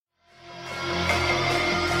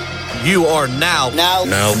You are now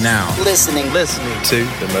listening to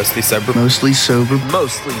the Mostly Sober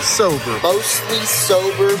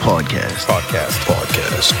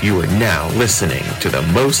podcast. You are now listening to the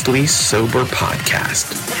Mostly Sober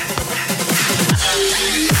podcast.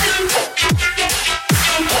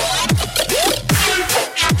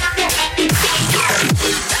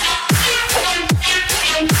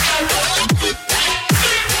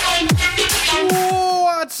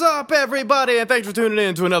 What's up, everybody, and thanks for tuning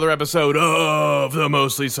in to another episode of the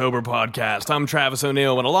Mostly Sober podcast. I'm Travis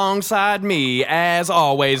O'Neill, and alongside me, as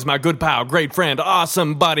always, my good pal, great friend,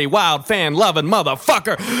 awesome buddy, wild fan, loving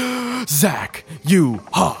motherfucker, Zach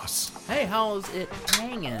Haas. Hey, how's it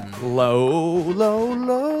hanging? Low.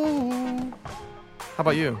 How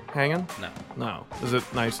about you? Hanging? No. Is it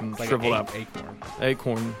nice and Like shriveled an up?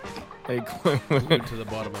 acorn. Acorn. Glued to the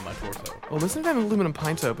bottom of my torso. Oh, listen to that aluminum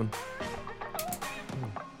pint's open.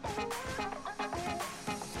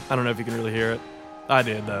 I don't know if you can really hear it. I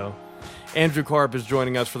did, though. Andrew Karp is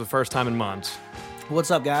joining us for the first time in months.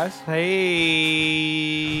 What's up, guys? Hey.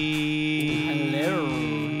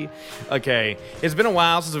 Hello. Okay, it's been a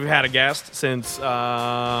while since we've had a guest, since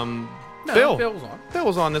Bill. Bill was on. Bill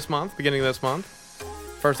was on this month, beginning of this month.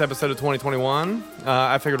 First episode of 2021.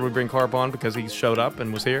 I figured we'd bring Karp on because he showed up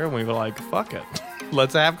and was here, and we were like, fuck it.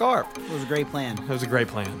 Let's have Karp. It was a great plan. It was a great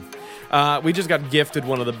plan. We just got gifted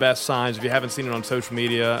one of the best signs. If you haven't seen it on social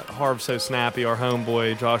media, Harv So Snappy, our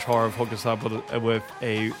homeboy, Josh Harv, hooked us up with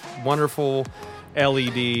a wonderful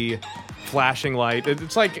LED flashing light.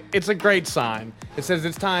 It's a great sign. It says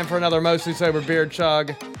it's time for another Mostly Sober beer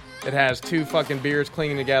chug. It has two fucking beers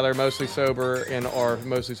clinging together, Mostly Sober in our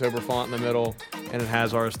Mostly Sober font in the middle, and it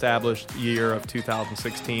has our established year of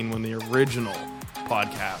 2016 when the original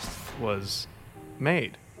podcast was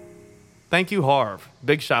made. Thank you, Harv.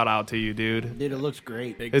 Big shout out to you, dude. Dude, it looks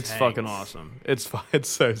great. It's fucking awesome. It's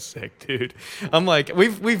so sick, dude. I'm like,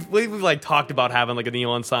 we've like talked about having like a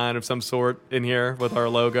neon sign of some sort in here with our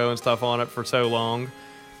logo and stuff on it for so long.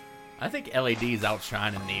 I think LEDs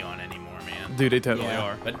outshining neon anymore, man. Dude, they totally Yeah.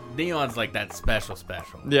 are. But neon's like that special.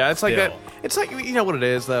 Yeah, it's like Still. that. It's like, you know what it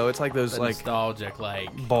is though. It's like those The like nostalgic, like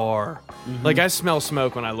bar. Like I smell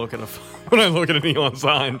smoke when I look at a neon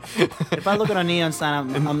sign. If I look at a neon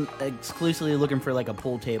sign, I'm exclusively looking for like a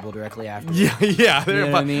pool table directly after. Yeah. You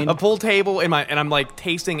know what I mean? A pool table and I'm like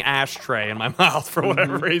tasting ashtray in my mouth for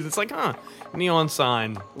whatever reason. It's like, neon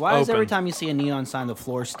sign. Why is open. every time you see a neon sign, the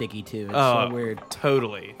floor sticky too? It's so weird.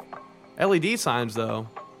 Totally. LED signs though.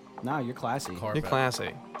 No, you're classy. You're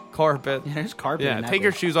classy. Carpet. Yeah, there's carpet. Yeah, in that take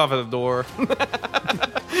your bitch. shoes off at the door.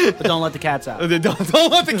 But don't let the cats out.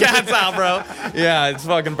 don't let the cats out, bro. Yeah, it's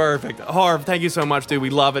fucking perfect. Harv, thank you so much, dude.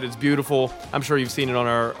 We love it. It's beautiful. I'm sure you've seen it on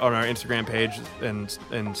our Instagram page and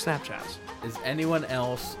Snapchats. Is anyone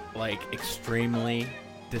else like extremely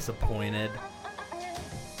disappointed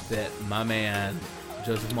that my man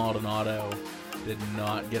Joseph Maldonado did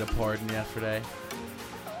not get a pardon yesterday?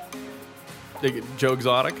 Joe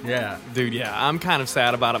Exotic? Yeah. Dude, yeah. I'm kind of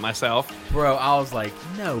sad about it myself. Bro, I was like,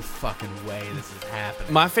 no fucking way this is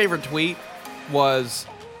happening. My favorite tweet was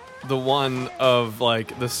the one of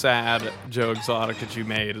like the sad Joe Exotic that you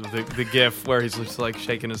made, the gif where he's just like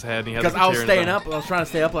shaking his head and he has Because like, I a was tear in his staying eye. up. I was trying to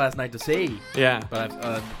stay up last night to see. Yeah. But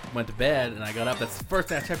I went to bed and I got up. That's the first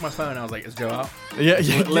thing I checked my phone. I was like, is Joe out? Yeah,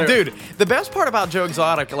 Literally. dude. The best part about Joe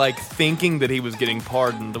Exotic, like thinking that he was getting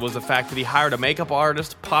pardoned, was the fact that he hired a makeup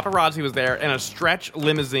artist, paparazzi was there, and a stretch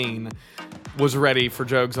limousine was ready for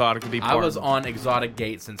Joe Exotic to be I pardoned. was on Exotic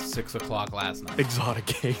Gate since 6 o'clock last night. Exotic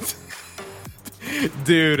Gate.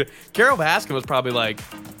 Dude, Carol Baskin was probably like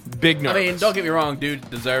big I nervous. mean, don't get me wrong, dude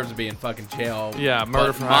deserves to be in fucking jail. Yeah, murder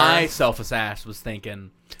but for my hire. selfish ass was thinking,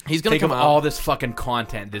 He's gonna think come of out. all this fucking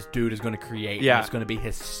content this dude is going to create. Yeah. And it's going to be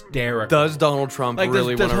hysterical. Does Donald Trump like,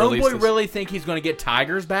 really does want to release Homeboy this? really think he's going to get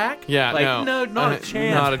Tigers back? Yeah, like, no. not a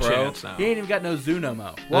chance, not a bro. chance, no. He ain't even got no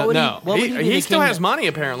Zunomo. What would no, what would he, be he the still king has of- money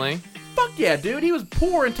apparently. Fuck yeah, dude. He was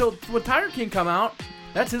poor until when Tiger King come out.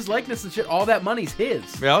 That's his likeness and shit. All that money's his.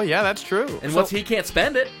 Well, yeah, that's true. And so, once he can't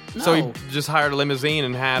spend it, so No. he just hired a limousine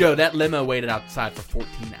and had. yo, that limo waited outside for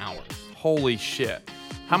 14 hours. Holy shit!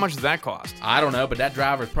 How much did that cost? I don't know, but that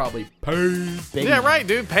driver's probably paid. Big Yeah, money. right,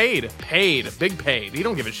 dude. Paid, big paid. He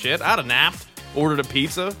don't give a shit. I'd have napped, ordered a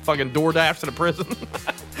pizza, fucking DoorDash to the prison.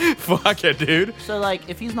 Fuck it, dude. So, like,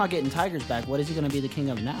 if he's not getting Tigers back, what is he going to be the king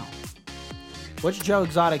of now? What's Joe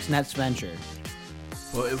Exotic's next venture?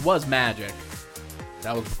 Well, it was Magic.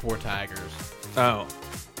 That was before Tigers. Oh,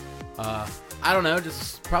 I don't know,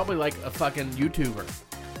 just probably like a fucking YouTuber.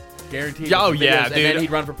 Guaranteed. Oh, with videos, yeah, and dude. then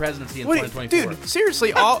he'd run for presidency in Wait, 2024. dude,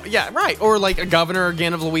 seriously, yeah, right, or like a governor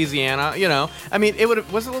again of Louisiana, you know. I mean, it would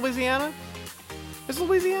was it Louisiana? Is it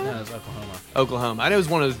Louisiana? No, it's Oklahoma. Oklahoma. I know it's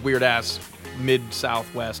one of those weird ass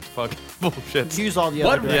mid-southwest fucking bullshits. Use all the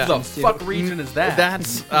What other the directions, too. fuck region is that?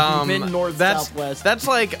 That's Mid, north, that's, southwest. That's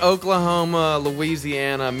like Oklahoma,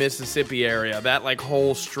 Louisiana, Mississippi area. That like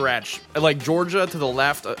whole stretch, like Georgia to the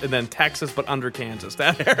left, and then Texas, but under Kansas.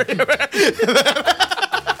 That area.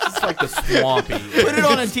 It's like the swampy. Put it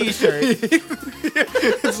on a t-shirt.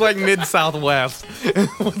 It's like mid-southwest.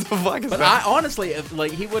 What the fuck is But that? I honestly, if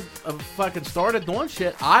like he would have fucking started doing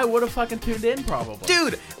shit, I would have fucking tuned in probably.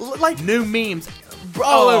 Dude, like New memes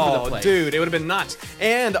all over the place. Dude, it would have been nuts.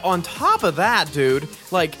 And on top of that, dude,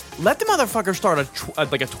 like let the motherfucker start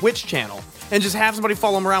like a Twitch channel and just have somebody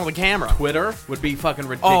follow him around with a camera. Twitter would be fucking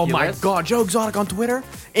ridiculous. Oh my god, Joe Exotic on Twitter?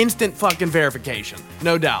 Instant fucking verification.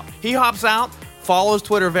 No doubt. He hops out, follows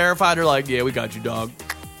Twitter verified, they're like, yeah, we got you, dog.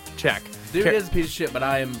 Check. Dude is a piece of shit, but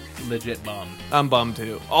I am legit bummed. I'm bummed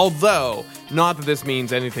too. Although, not that this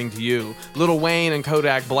means anything to you, Lil Wayne and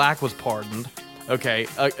Kodak Black was pardoned. Okay,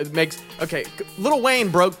 Lil Wayne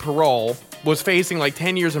broke parole, was facing like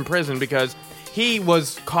 10 years in prison because he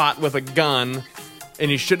was caught with a gun and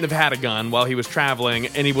he shouldn't have had a gun while he was traveling,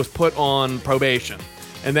 and he was put on probation.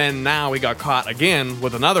 And then now he got caught again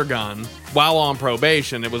with another gun while on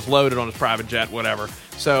probation. It was loaded on his private jet, whatever.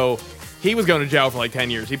 So he was going to jail for like 10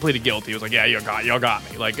 years. He pleaded guilty. He was like, yeah, y'all got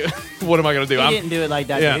me. Like, what am I going to do? He didn't do it like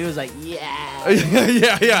that. Yeah. He was like, yeah.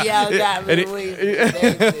 yeah. Yeah, that And really.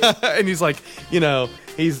 and he's like, you know,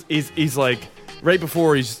 he's like, right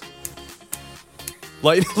before he's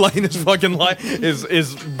lighting his fucking light,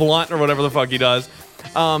 is blunt or whatever the fuck he does.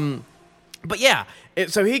 But yeah,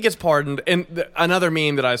 so he gets pardoned. And another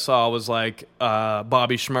meme that I saw was like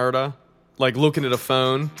Bobby Shmurda, like looking at a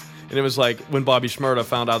phone. And it was like when Bobby Shmurda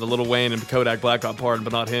found out that Lil Wayne and Kodak Black got pardoned,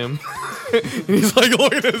 but not him. And he's like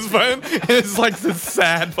looking at his phone, and it's like this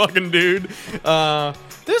sad fucking dude.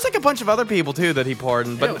 There's like a bunch of other people too that he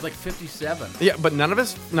pardoned, Yeah, but it was like 57. yeah, but none of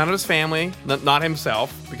his family, not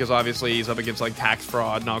himself, because obviously he's up against like tax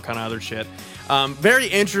fraud and all kind of other shit. Very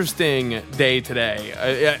interesting day today.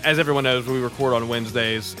 As everyone knows, we record on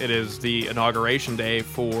Wednesdays. It is the inauguration day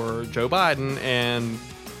for Joe Biden and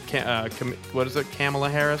what is it? Kamala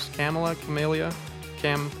Harris? Camellia?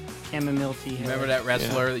 Chamomile tea. Remember that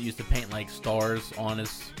wrestler that used to paint like stars on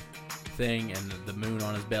his thing and the moon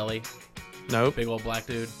on his belly? Nope. Big old black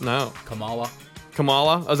dude. No. Kamala.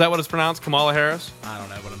 Kamala? Is that what it's pronounced? Kamala Harris? I don't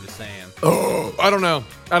know, but I'm just saying. Oh, I don't know.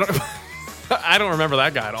 I don't remember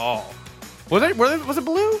that guy at all. Was it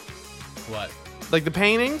blue? What? Like the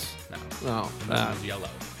paintings? No. No. The moon was yellow.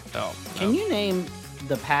 Oh. Can you name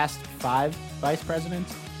the past 5 vice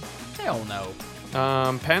presidents? Hell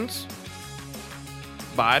no. Pence?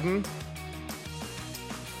 Biden?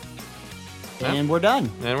 Yeah. And we're done.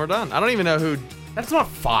 And we're done. I don't even know who. That's not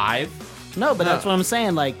 5. No, but that's what I'm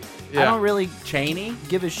saying. Like, Yeah. I don't really Cheney?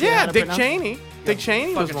 give a shit. Yeah, how to Dick pronounce- Cheney. Dick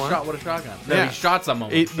Cheney was Fucking one. shot with a shotgun. No, Yeah. he shot someone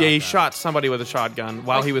with He, a shotgun. yeah, he shot somebody with a shotgun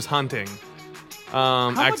while he was hunting. How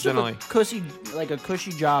Accidentally. much of a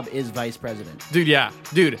cushy job is vice president? Dude, yeah.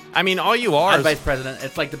 Dude, I mean, all you are As is... vice president,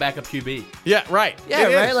 it's like the backup QB. Yeah, right. Yeah,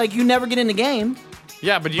 It right. is. Like you never get in the game,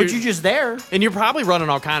 yeah, but but you just there. And you're probably running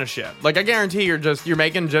all kind of shit. Like, I guarantee you're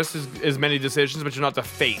making just as many decisions, but you're not the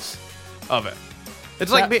face of it.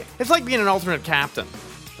 It's like it's like being an alternate captain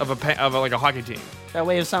of a hockey team. That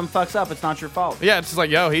way, if something fucks up, it's not your fault. Yeah, it's just like,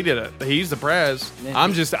 yo, he did it. He's the prez.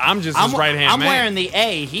 I'm just his right hand I'm man. wearing the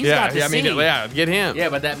A. He's got the yeah, I C. mean, yeah, get him. Yeah,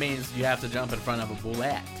 but that means you have to jump in front of a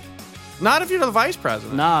bullet. Not if you're the vice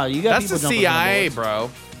president. Nah, you got That's the people jumping on the CIA, boards. bro.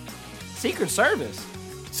 Secret Service.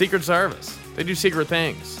 Secret Service. They do secret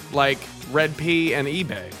things like Red P and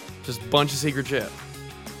eBay. Just a bunch of secret shit.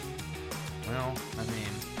 Well, I mean,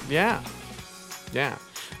 Yeah.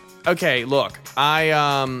 Okay, look,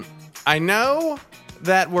 I know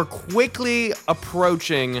that we're quickly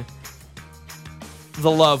approaching the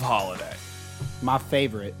love holiday. My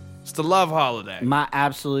favorite. It's the love holiday. My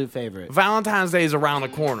absolute favorite. Valentine's Day is around the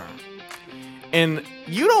corner. And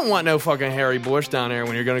you don't want no fucking Harry Bush down there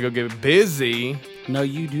when you're gonna go get busy. No,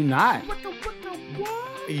 you do not.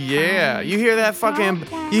 Yeah, you hear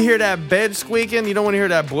that bed squeaking, you don't want to hear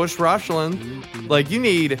that bush rustling. Like, you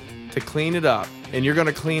need to clean it up, and you're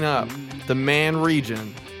gonna clean up the man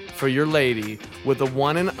region for your lady with the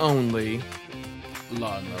one and only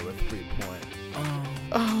Lawnmower 3.0.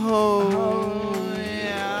 Oh,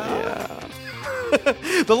 yeah.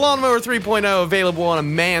 The Lawnmower 3.0 available on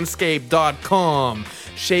manscaped.com.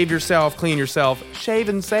 Shave yourself, clean yourself, shave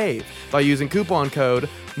and save by using coupon code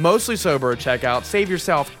Mostly Sober at checkout. Save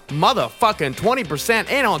yourself motherfucking 20%,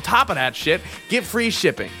 and on top of that shit, get free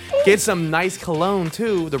shipping. Get some nice cologne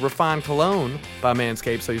too, the Refined Cologne by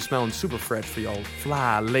Manscaped, so you're smelling super fresh for your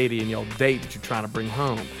fly lady and your date that you're trying to bring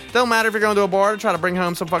home. Don't matter if you're going to a bar to try to bring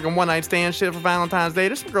home some fucking one-night stand shit for Valentine's Day.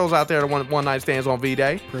 There's some girls out there that want one-night stands on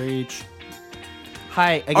V-Day. Preach.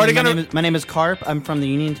 Hi, again, my name is Carp. I'm from the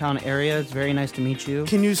Uniontown area. It's very nice to meet you.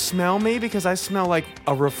 Can you smell me? Because I smell like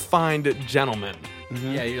a refined gentleman.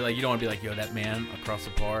 Mm-hmm. Yeah, you're like, you don't want to be like, yo, that man across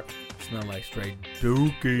the bar smell like straight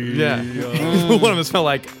dookie. Yeah. We want to smell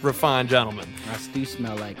like refined gentlemen. I do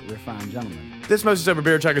smell like refined gentlemen. This Mostly Sober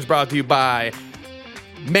Beer Check is brought to you by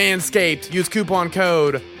Manscaped. Use coupon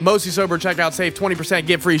code Mostly Sober checkout. Save 20%.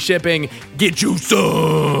 Get free shipping. Get you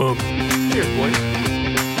some. Cheers, boys.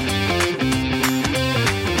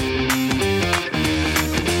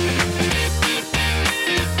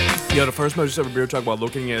 Yo, the first Mostly Sober Beer Chug while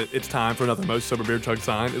looking at it's time for another Mostly Sober Beer Chug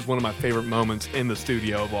sign is one of my favorite moments in the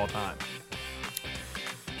studio of all time.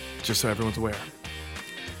 Just so everyone's aware.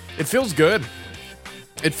 It feels good.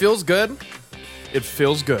 It feels good. It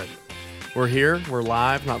feels good. We're here. We're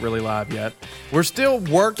live. Not really live yet. We're still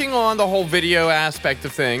working on the whole video aspect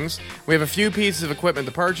of things. We have a few pieces of equipment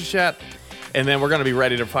to purchase yet, and then we're going to be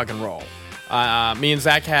ready to fucking roll. Me and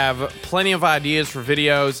Zach have plenty of ideas for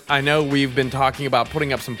videos. I know we've been talking about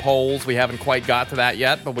putting up some polls. We haven't quite got to that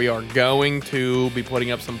yet, but we are going to be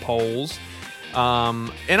putting up some polls.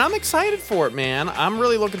 And I'm excited for it, man. I'm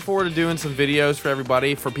really looking forward to doing some videos for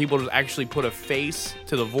everybody, for people to actually put a face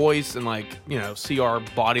to the voice and, like, you know, see our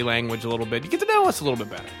body language a little bit. You get to know us a little bit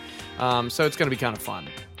better. So it's going to be kind of fun.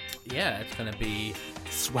 Yeah, it's going to be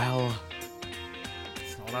swell.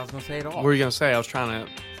 That's not what I was going to say at all. What were you going to say? I was trying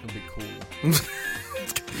to... It's going to be cool.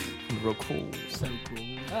 Real cool. So cool.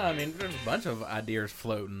 I mean, there's a bunch of ideas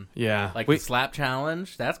floating. Yeah. Like the slap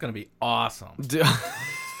challenge. That's going to be awesome.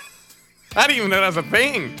 I didn't even know that was a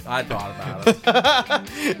thing. I thought about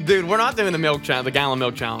it. Dude, we're not doing the gallon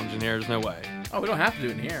milk challenge in here. There's no way. Oh, we don't have to do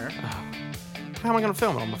it in here. How am I going to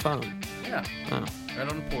film it on my phone? Yeah. Oh. Right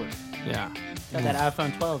on the porch. Yeah. Got that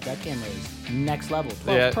iPhone 12. That camera is next level.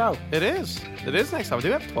 12 Pro. It is. It is next level.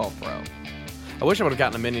 I do have 12 Pro. I wish I would have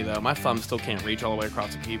gotten a mini, though. My thumb still can't reach all the way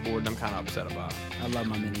across the keyboard, and I'm kind of upset about it. I love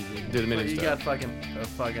my mini, dude. Dude, the mini's you dope. got a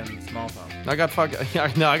fucking small phone. I got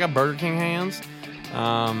Burger King hands.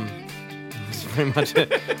 That's pretty much it.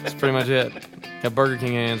 That's pretty much it. Got Burger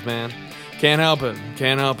King hands, man. Can't help it.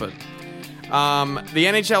 Can't help it. The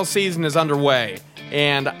NHL season is underway,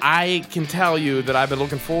 and I can tell you that I've been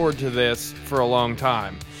looking forward to this for a long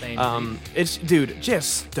time. Same. It's, dude,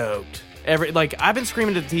 just stoked. I've been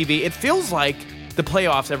screaming to the TV. It feels like the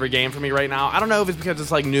playoffs every game for me right now. I don't know if it's because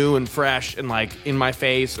it's like new and fresh and like in my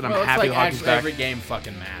face, and I'm happy like hockey's back. Every game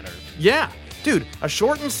fucking matters. Yeah, dude, a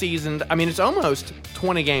shortened season. I mean, it's almost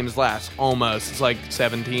 20 games less. Almost, it's like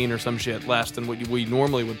 17 or some shit less than what we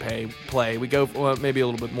normally would play. We go maybe a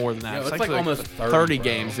little bit more than that. Yeah, it's actually like almost 30 bro.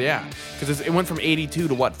 games. Yeah, because it went from 82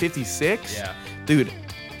 to what 56. Yeah, dude,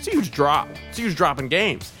 it's a huge drop. It's a huge drop in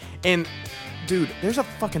games. And dude, there's a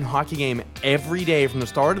fucking hockey game every day from the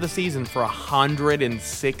start of the season for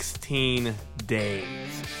 116 days.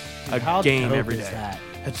 Dude, a game every day.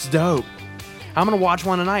 That's dope. I'm gonna watch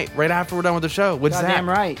one tonight, right after we're done with the show. What's that? Goddamn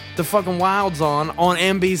right. The fucking Wild's on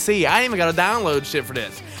NBC. I ain't even gotta download shit for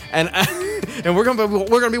this, and and we're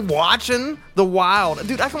gonna be watching the Wild.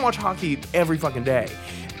 Dude, I can watch hockey every fucking day.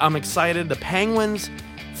 I'm excited. The Penguins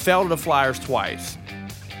fell to the Flyers twice.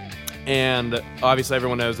 And obviously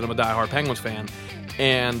everyone knows that I'm a diehard Penguins fan,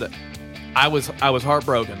 and I was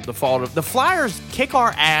heartbroken. The Flyers kick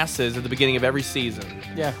our asses at the beginning of every season,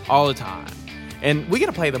 all the time, and we get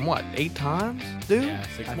to play them 8 times, dude? Yeah,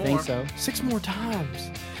 6 more. I think so. 6 more times.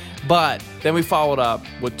 But then we followed up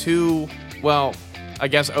with 2, well, I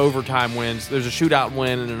guess overtime wins. There's a shootout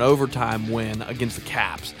win and an overtime win against the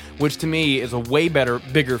Caps, which to me is a way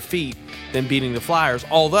bigger feat than beating the Flyers,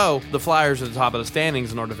 although the Flyers are at the top of the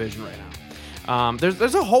standings in our division right now.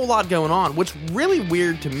 There's a whole lot going on. What's really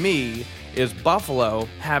weird to me is Buffalo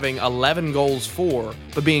having 11 goals for,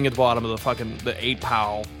 but being at the bottom of the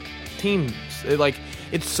 8-pile teams.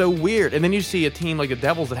 It's so weird. And then you see a team like the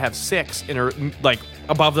Devils that have 6 and are like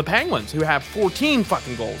above the Penguins, who have 14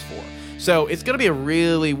 fucking goals for. So it's going to be a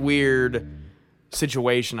really weird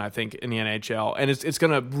situation, I think, in the NHL, and it's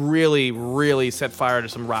going to really, really set fire to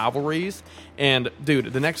some rivalries. And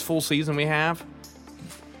dude, the next full season we have,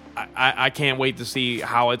 I can't wait to see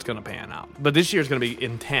how it's going to pan out. But this year is going to be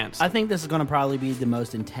intense. I think this is going to probably be the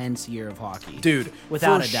most intense year of hockey, dude,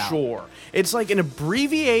 without for a doubt. Sure, it's like an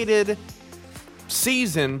abbreviated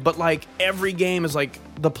season, but like every game is like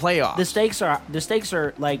the playoffs. The stakes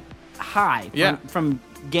are like high. From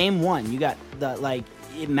game one, you got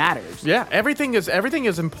it matters. Yeah, everything is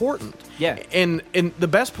important. Yeah. And the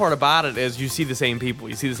best part about it is you see the same people,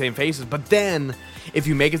 you see the same faces, but then if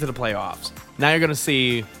you make it to the playoffs, now you're going to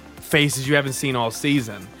see faces you haven't seen all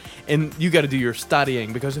season. And you got to do your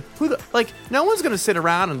studying because no one's going to sit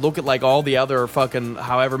around and look at like all the other fucking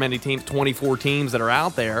however many teams, 24 teams that are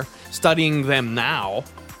out there, studying them now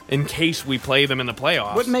in case we play them in the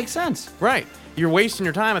playoffs. Wouldn't make sense. Right. You're wasting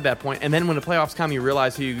your time at that point, and then when the playoffs come, you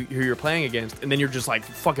realize who you're playing against, and then you're just like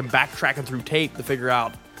fucking backtracking through tape to figure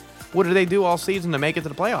out what did they do all season to make it to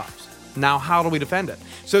the playoffs. Now, how do we defend it?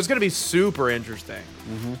 So it's going to be super interesting,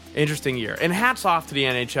 interesting year. And hats off to the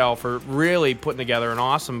NHL for really putting together an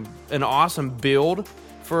awesome build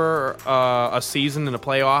for a season and the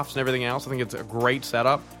playoffs and everything else. I think it's a great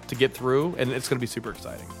setup to get through, and it's going to be super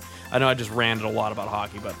exciting. I know I just ranted a lot about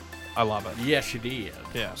hockey, but I love it. Yes, you did.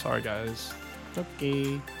 Yeah, sorry guys. It's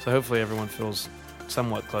okay. So hopefully everyone feels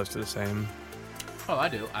somewhat close to the same. Oh, I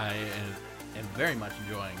do. I am very much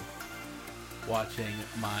enjoying watching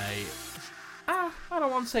my, I don't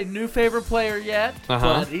want to say new favorite player yet,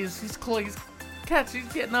 but he's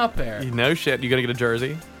getting up there. You know shit. You gonna get a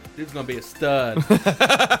jersey? Dude's gonna be a stud.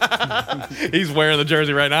 He's wearing the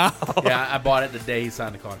jersey right now. Yeah, I bought it the day he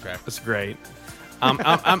signed the contract. That's great.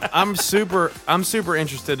 I'm super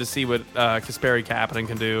interested to see what Kasperi Kapanen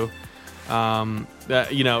can do.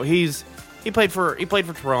 He played for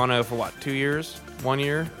Toronto for what, 2 years, 1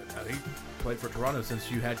 year? He played for Toronto since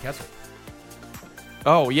you had Kessel.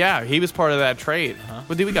 Oh yeah, he was part of that trade.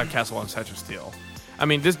 But dude, we got Kessel on such a steal. I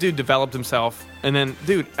mean, this dude developed himself, and then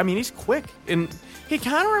dude, I mean, he's quick, and he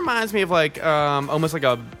kind of reminds me of like almost like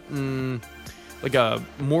a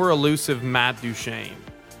more elusive Matt Duchene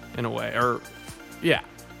in a way, or yeah,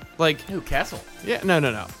 like who, Kessel? Yeah, no,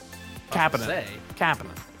 Kapanen.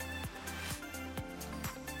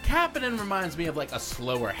 Kapanen reminds me of like a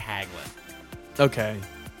slower Hagelin. Okay,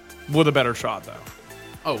 with a better shot though.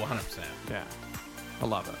 Oh, 100%. Yeah, I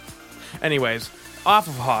love it. Anyways, off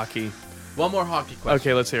of hockey. One more hockey question.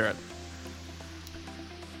 Okay, let's hear it.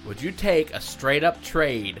 Would you take a straight up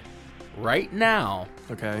trade right now?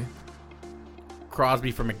 Okay.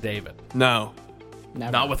 Crosby for McDavid? No.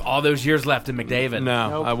 Never. Not with all those years left in McDavid. No,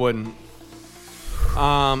 Nope. I wouldn't.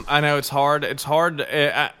 I know it's hard. It's hard.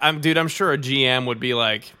 I'm sure a GM would be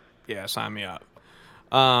like, yeah, sign me up.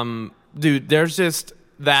 Dude, there's just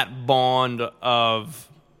that bond of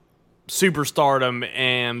superstardom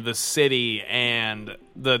and the city and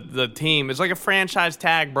the team. It's like a franchise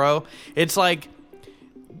tag, bro. It's like,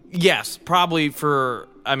 yes, probably for,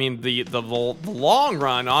 I mean, the long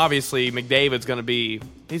run, obviously McDavid's going to be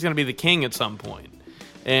the king at some point.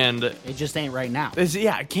 And it just ain't right now.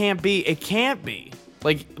 it can't be. It can't be.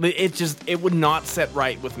 Like, it would not set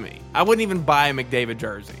right with me. I wouldn't even buy a McDavid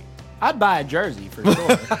jersey. I'd buy a jersey for sure.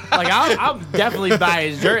 Like I'll definitely buy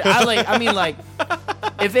his jersey.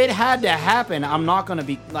 If it had to happen, I'm not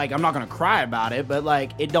gonna cry about it, but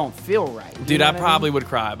like it don't feel right. You Dude, know I what probably mean? would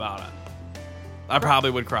cry about it. I probably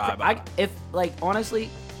would cry about it. If like honestly,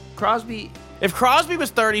 Crosby, If Crosby was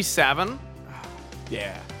 37,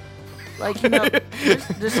 yeah. like, you know,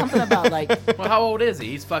 there's something about like Well, how old is he?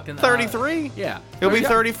 He's fucking 33? Yeah. He'll be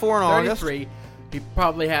 34 in August. 33. He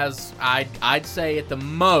probably has, I'd say at the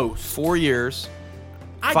most, 4 years.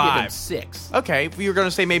 I'd 5. give him 6. Okay, if you're going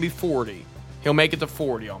to say maybe 40. He'll make it to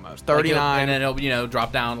 40 almost. 39. And then he'll,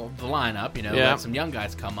 drop down the lineup, Yeah. let some young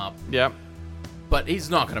guys come up. Yep. But he's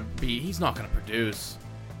not going to produce.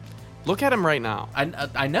 Look at him right now.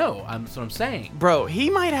 I know. That's what I'm saying. Bro, he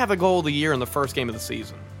might have a goal of the year in the first game of the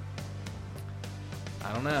season.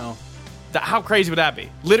 I don't know. How crazy would that be?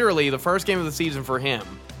 Literally, the first game of the season for him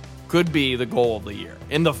could be the goal of the year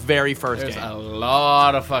in the very first There's game. a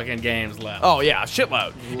lot of fucking games left. Oh, yeah, a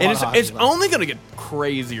shitload. And it's left. only going to get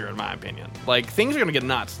crazier, in my opinion. Like, things are going to get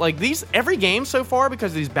nuts. Like, every game so far,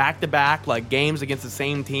 because of these back-to-back, like, games against the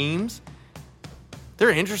same teams, they're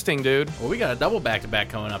interesting, dude. Well, we got a double back-to-back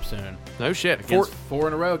coming up soon. No shit. Four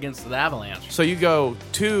in a row against the Avalanche. So you go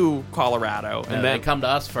to Colorado, and No, then they come to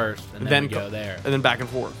us first, and then we go there. And then back and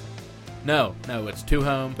forth. No, it's 2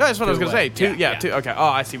 home. No, that's what I was going to say. away. Two. Okay. Oh,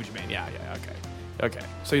 I see what you mean. Yeah, okay.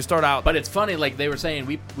 So you start out. But it's funny, like they were saying,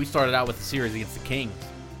 we started out with the series against the Kings.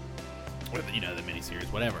 Or the mini-series,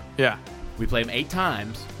 whatever. Yeah. We played them 8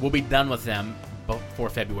 times. We'll be done with them before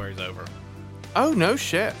February's over. Oh, no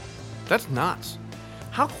shit. That's nuts.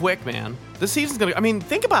 How quick, man. This season's going to... I mean,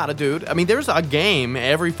 think about it, dude. I mean, there's a game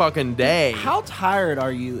every fucking day. how tired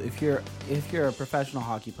are you if you're a professional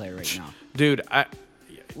hockey player right now? Dude,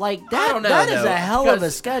 Like I don't know, that is though, a hell of a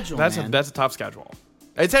because schedule, That's man. a tough schedule.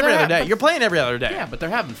 It's every They're other day. but- You're playing every other day. Yeah, but they're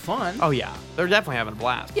having fun. Oh yeah, they're definitely having a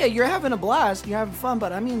blast. Yeah, you're having a blast, you're having fun,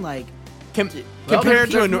 but I mean, like, Compared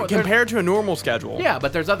there's more- to a normal schedule. Yeah,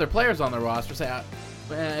 but there's other players on the roster say,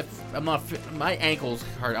 if I'm not my ankle's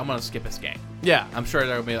hurt, I'm gonna skip this game. Yeah. I'm sure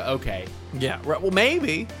they'll be like, okay. Yeah. Right. Well,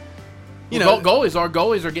 maybe. You Well, know, goalies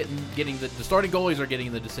are getting the starting goalies are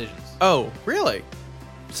getting the decisions. Oh, really?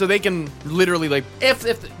 So they can literally like. If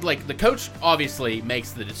like the coach obviously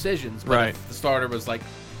makes the decisions, but Right. if the starter was like,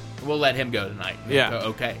 we'll let him go tonight. Yeah. Go,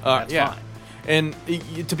 okay, that's yeah. fine. And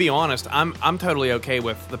to be honest, I'm totally okay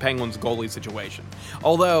with the Penguins goalie situation.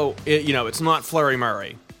 Although it's not Fleury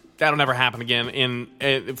Murray. That'll never happen again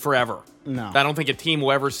in forever. No. I don't think a team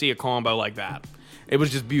will ever see a combo like that. It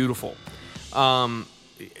was just beautiful.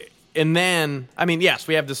 And then, I mean, yes,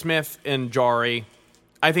 we have DeSmith and Jari.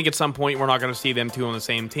 I think at some point we're not going to see them two on the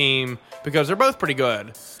same team because they're both pretty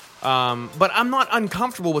good. But I'm not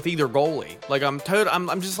uncomfortable with either goalie. Like I'm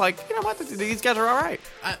just like, you know what, these guys are all right.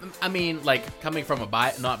 I mean, like coming from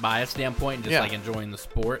a not biased standpoint, just Yeah. like enjoying the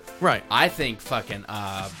sport. Right. I think fucking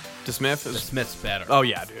DeSmith is. Smith's better. Oh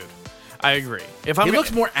yeah, dude. I agree. If he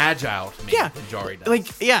looks more agile to me yeah, than Jari does.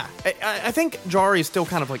 like yeah, I think Jari is still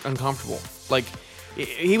kind of like uncomfortable. Like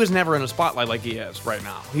he was never in a spotlight like he is right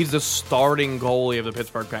now. He's the starting goalie of the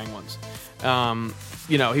Pittsburgh Penguins.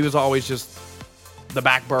 He was always just the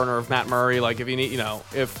back burner of Matt Murray. Like if you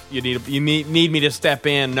need me to step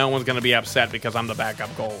in, no one's going to be upset because I'm the backup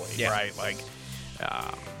goalie, right? Like,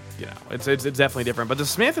 it's definitely different. But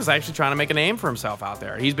DeSmith is actually trying to make a name for himself out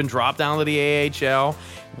there. He's been dropped down to the AHL.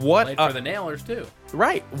 Played for the Nailers too.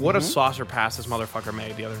 Right. What a saucer pass this motherfucker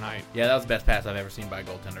made the other night. Yeah, that was the best pass I've ever seen by a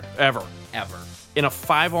goaltender. Ever. In a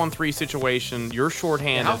 5-on-3 situation, you're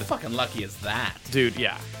shorthanded. How fucking lucky is that? Dude,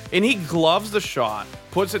 yeah. And he gloves the shot,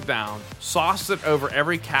 puts it down, sauces it over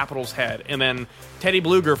every Capital's head, and then Teddy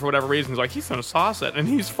Bluger, for whatever reason, is like, he's gonna sauce it, and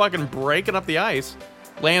he's fucking breaking up the ice,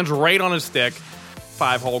 lands right on his stick,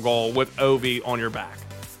 5-hole goal with Ovi on your back.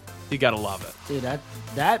 You gotta love it. dude,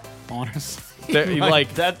 that honestly,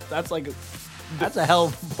 that's a hell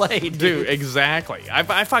of a play, Dude, exactly.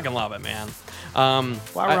 I fucking love it, man. While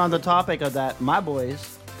we're on the topic of that, my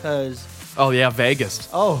boys, because Oh, yeah, Vegas.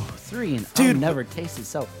 3 and Dude. I've never tasted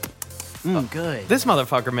so good. This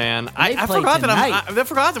motherfucker, man. I play forgot tonight. I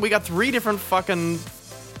forgot that we got 3 different fucking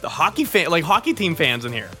hockey team fans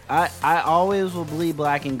in here. I always will bleed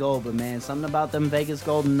black and gold, but man, something about them Vegas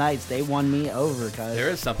Golden Knights, they won me over. Cause There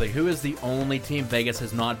is something. Who is the only team Vegas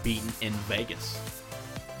has not beaten in Vegas?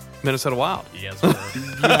 Minnesota Wild. Yes,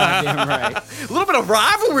 goddamn right. A little bit of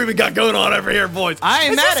rivalry we got going on over here, boys. I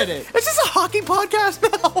ain't Is mad this- at it. Is this a hockey podcast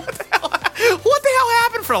now? What the hell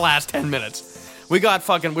happened for the last 10 minutes? We got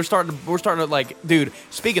fucking. We're starting to like, dude.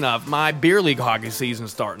 Speaking of, my beer league hockey season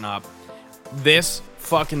starting up this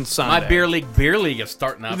fucking Sunday. my beer league is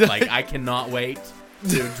starting up. Like I cannot wait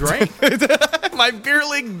to drink. My beer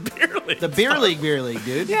league. The beer league,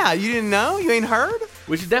 dude. Yeah, you didn't know? You ain't heard?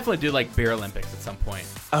 We should definitely do like beer Olympics at some point,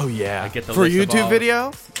 Oh yeah. Like, get the for list of YouTube all-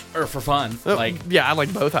 video. or for fun. Like Yeah, I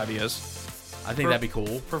like both ideas. I think that'd be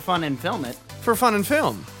cool. For fun and film it. For fun and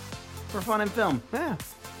film. For fun and film. Yeah.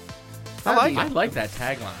 I like I it. like that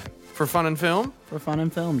tagline. For fun and film. For fun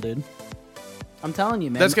and film, dude. I'm telling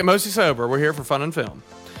you, man. Let's get mostly sober. We're here for fun and film.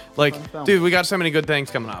 Like, Fun and film. dude, we got so many good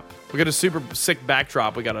things coming up. We got a super sick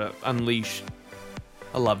backdrop we got to unleash.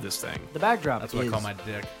 I love this thing. the backdrop. That's what I is call my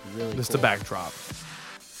dick. really This is cool. the backdrop.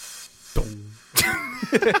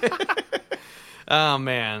 Oh,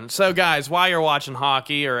 man. So, guys, while you're watching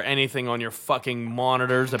hockey or anything on your fucking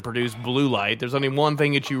monitors that produce blue light, there's only one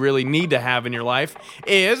thing that you really need to have in your life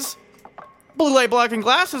is blue light blocking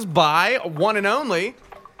glasses by one and only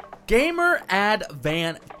Gamer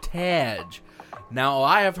Advantage. Now,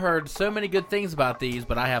 I have heard so many good things about these,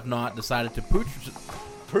 but I have not decided to Pooches.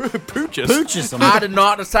 Pooches them. I did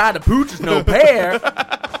not decide to pooches no pair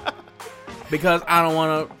because I don't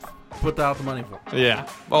want to put out the money for it. Yeah.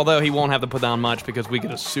 Although he won't have to put down much because we get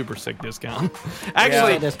a super sick discount.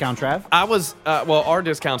 Actually, discount, Trav. I was, our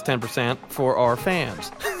discount's 10% for our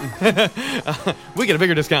fans. We get a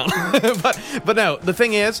bigger discount. but no, the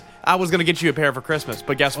thing is, I was going to get you a pair for Christmas,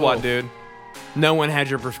 but guess what, dude? No one had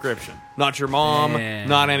your prescription. Not your mom, Man.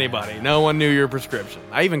 not anybody. No one knew your prescription.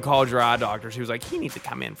 I even called your eye doctor. She was like, he needs to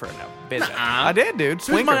come in for a visit. Nuh-uh. I did, dude.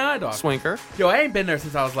 Who's my eye doctor? Swinker. Yo, I ain't been there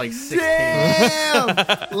since I was like 16. Damn!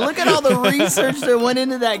 Look at all the research that went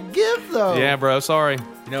into that gift, though. Yeah, bro, sorry.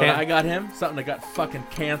 You know what I got him? Something that got fucking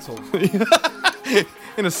canceled.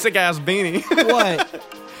 In a sick-ass beanie. What?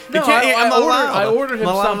 No, can't- I'm not allowed. I ordered him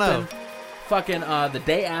I'm not allowed something fucking the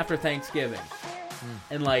day after Thanksgiving.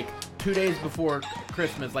 And like 2 days before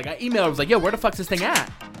Christmas. Like I emailed, I was like, "Yo, where the fuck's this thing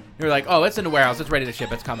at?" They were like, "Oh, it's in the warehouse. It's ready to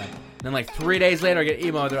ship. It's coming." And then like 3 days later, I get an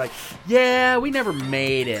email. They're like, "Yeah, we never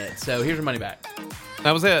made it. So here's your money back."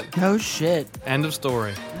 That was it. No shit. End of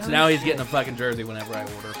story. So now he's getting a fucking jersey whenever I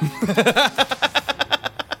order.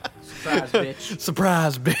 Surprise, bitch.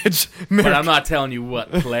 Surprise, bitch. But I'm not telling you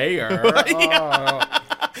what player.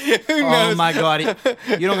 Oh my god.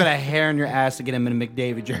 You don't got a hair in your ass to get him in a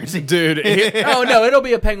McDavid jersey. Dude. Oh no, it'll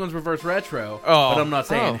be a Penguins reverse retro. Oh. But I'm not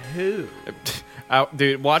saying who.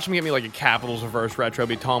 Dude, watch him get me like a Capitals reverse retro.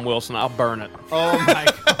 Be Tom Wilson. I'll burn it. Oh my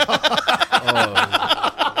god.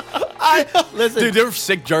 Listen, Dude, they're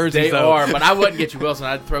sick jerseys. They though. are, but I wouldn't get you Wilson.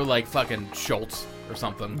 I'd throw like fucking Schultz or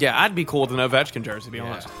something. Yeah, I'd be cool with an Ovechkin jersey, to be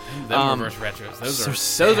honest. Them reverse retros.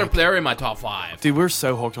 so They're in my top 5. Dude, we're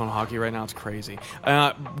so hooked on hockey right now. It's crazy.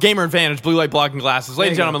 Gamer Advantage, blue light blocking glasses.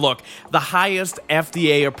 Ladies and gentlemen, look. The highest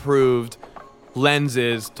FDA-approved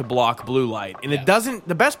lenses to block blue light. And it doesn't...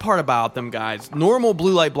 The best part about them, guys, normal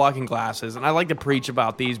blue light blocking glasses, and I like to preach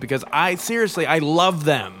about these because I love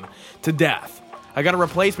them to death. I got a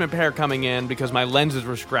replacement pair coming in because my lenses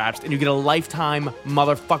were scratched, and you get a lifetime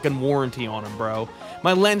motherfucking warranty on them, bro.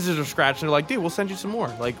 My lenses are scratched, and they're like, dude, we'll send you some more.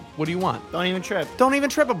 Like, what do you want? don't even trip. Don't even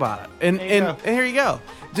trip about it. And here you go.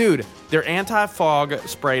 Dude, their anti-fog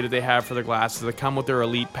spray that they have for their glasses that come with their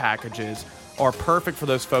elite packages are perfect for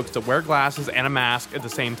those folks that wear glasses and a mask at the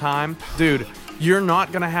same time. Dude, you're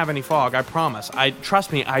not going to have any fog, I promise.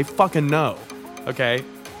 Trust me, I fucking know. Okay?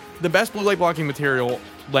 The best blue light blocking material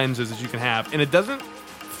lenses that you can have, and it doesn't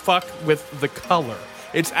fuck with the color.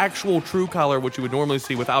 It's actual true color, which you would normally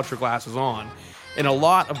see without your glasses on. And a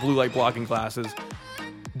lot of blue light blocking glasses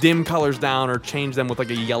dim colors down or change them with like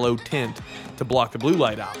a yellow tint to block the blue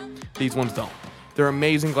light out. These ones don't. They're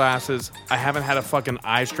amazing glasses. I haven't had a fucking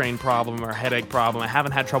eye strain problem or a headache problem. I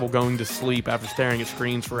haven't had trouble going to sleep after staring at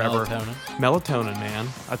screens forever. Melatonin, man.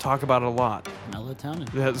 I talk about it a lot.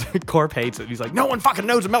 Melatonin. Corp hates it. He's like, no one fucking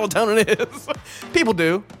knows what melatonin is. People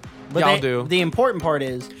do. But Y'all do. The important part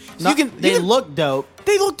is they look dope.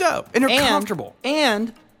 They look dope. And they're comfortable.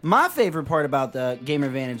 And my favorite part about the Gamer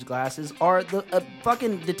Advantage glasses are the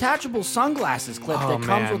fucking detachable sunglasses clip that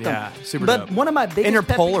comes with them. Super but dope. one of my biggest And they're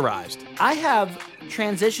pet peeves- polarized. I have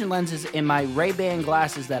transition lenses in my Ray-Ban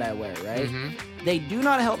glasses that I wear, right? Mm-hmm. They do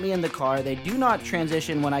not help me in the car. They do not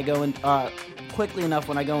transition when I go in quickly enough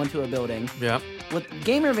when I go into a building. Yep. With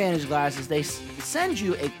Gamer Advantage glasses, they send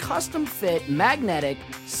you a custom-fit magnetic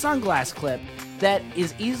sunglass clip that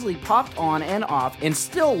is easily popped on and off and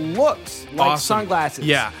still looks like Awesome. sunglasses.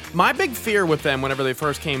 Yeah. My big fear with them whenever I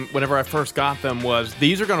first got them was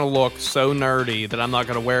these are going to look so nerdy that I'm not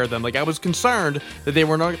going to wear them. Like I was concerned that they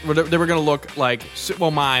were going to look like, well,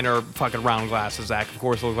 mine are fucking round glasses. Zach, of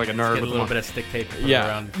course, look like a nerd. Get a with little one. bit of stick tape. To put Yeah,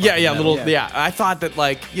 around I thought that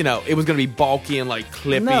it was gonna be bulky and like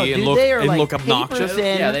clippy No, and dude, look they are, like, look obnoxious. paper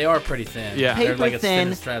thin. Yeah, they are pretty thin. Yeah. They're like Paper as thin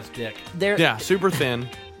thin. as Strav's dick. They're Yeah, super thin.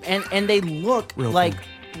 and they look Real like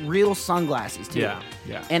real sunglasses too. Yeah.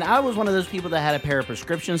 And I was one of those people that had a pair of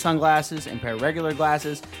prescription sunglasses and a pair of regular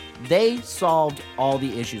glasses. They solved all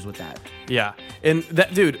the issues with that. Yeah, and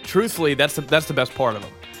that dude, truthfully, that's the best part of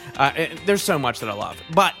them. There's so much that I love,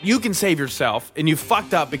 but you can save yourself, and you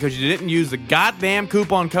fucked up because you didn't use the goddamn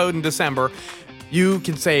coupon code in December. You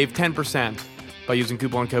can save 10% by using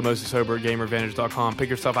coupon code Mostly Sober at GamerAdvantage.com. Pick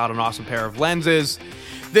yourself out an awesome pair of lenses.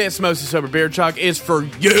 This Mostly Sober Beer Chug is for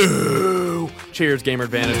you. Cheers, Gamer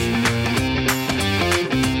Advantage.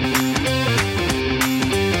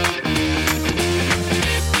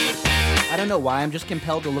 I don't know why. I'm just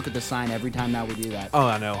compelled to look at the sign every time now we do that. Oh,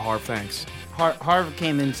 I know. Harv, thanks. Harv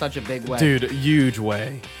came in such a big way. Dude, huge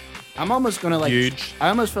way. I'm almost gonna Huge. I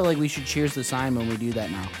almost feel like we should cheers the sign when we do that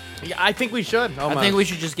now. Yeah, I think we should. I think we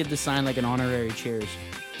should just give the sign like an honorary cheers.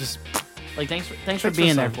 just Like thanks for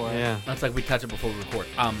being there for it. Yeah. That's like we touch it before we record.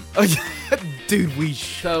 Dude,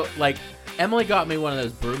 So like Emily got me one of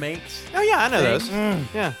those brewmates, Oh, yeah, I know those. Mm.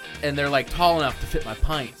 Yeah. and they're like tall enough to fit my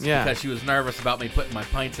pints. Yeah. Because she was nervous about me putting my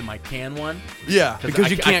pints in my can one. Yeah, because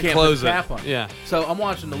you can't close put the it. cap on. Yeah. So I'm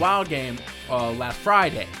watching the Wild game last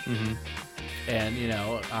Friday, Mm-hmm.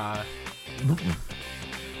 and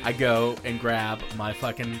I go and grab my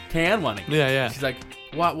fucking can one. Yeah, yeah. She's like,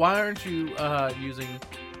 "Why aren't you using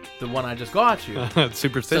the one I just got you?"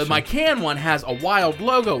 Superstition. So my can one has a Wild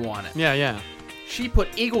logo on it. Yeah, yeah. She put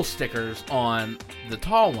Eagle stickers on the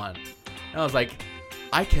tall one. And I was like,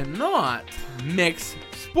 I cannot mix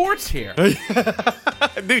sports here.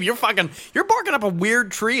 Dude, you're barking up a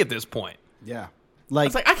weird tree at this point. Yeah.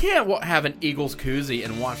 It's like I can't have an Eagles koozie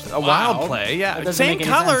and watch the a wild play. Yeah, That doesn't same make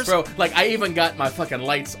any colors. sense. Bro, like I even got my fucking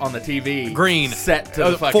lights on the TV Green. set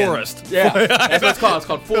to the fucking forest. Yeah, that's what it's called. It's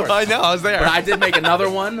called forest. I know, I was there. But I did make another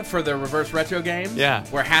one for the reverse retro game. Yeah.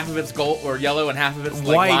 where half of it's gold or yellow and half of it's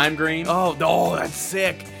White. like lime green. Oh, no, that's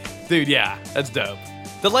sick. Dude, yeah, that's dope.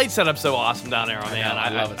 The light setup's so awesome down there, man. know, I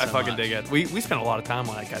love it I so fucking much. dig it. We spent a lot of time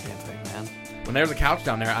on that goddamn thing, man. When there's a couch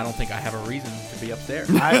down there, I don't think I have a reason to be upstairs.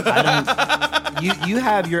 I don't. You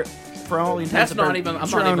have your, for all intents That's and not purposes, even. I'm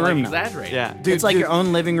it's your not own even room like, now. exaggerating. Yeah, dude. It's like dude, your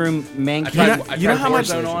own living room, man I cave. tried, you know how much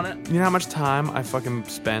Warzone on it. You know how much time I fucking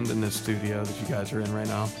spend in this studio that you guys are in right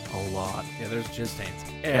now? A lot. Yeah, there's jizz stains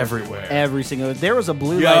Everywhere. Every single. There was a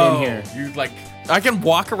blue light in here. You like. I can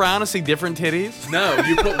walk around and see different titties. No,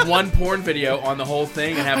 you put one porn video on the whole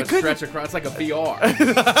thing and have it stretch across. It's like a VR.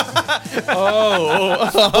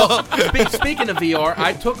 Speaking of VR,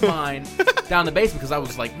 I took mine down the basement because I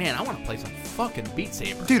was like, man, I want to play some fucking Beat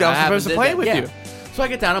Saber. Dude, I was haven't supposed to did play that with yet. you. So I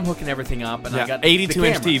get down, I'm hooking everything up, and I got 82-inch the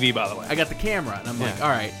camera. TV, by the way. I got the camera, and I'm like, Yeah. all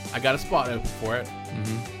right, I got a spot open for it.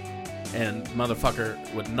 And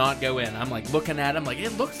motherfucker would not go in. I'm like looking at him, like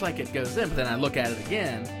it looks like it goes in, but then I look at it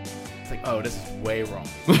again. It's like, oh, this is way wrong.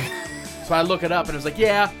 So I look it up, and it was like,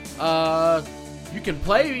 yeah, you can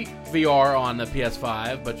play VR on the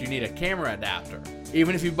PS5, but you need a camera adapter.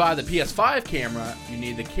 Even if you buy the PS5 camera, you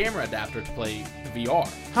need the camera adapter to play the VR.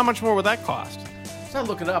 How much more would that cost? So I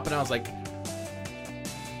look it up, and I was like,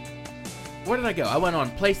 where did I go? I went on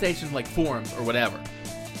PlayStation like forums or whatever.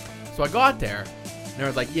 So I got there, and they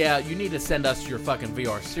were like, yeah, you need to send us your fucking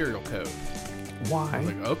VR serial code. I was Why?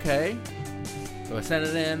 like, okay. So I sent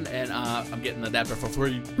it in, and I'm getting the adapter for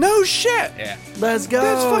free. No shit. Yeah. Let's go.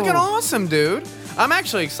 That's fucking awesome, dude. I'm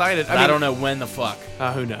actually excited. I don't know when the fuck.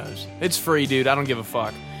 Who knows? It's free, dude. I don't give a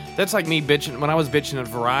fuck. That's like me bitching when I was bitching at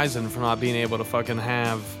Verizon for not being able to fucking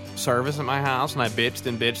have service at my house, and I bitched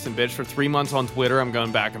and bitched and bitched for 3 months on Twitter. I'm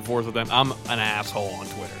going back and forth with them. I'm an asshole on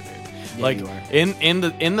Twitter, dude. Yeah, like you are.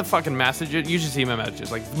 in the fucking messages, you should see my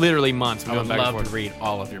messages. Like literally months. I'm I going would back and love forth. to read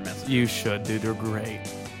all of your messages. You should, dude. They're great.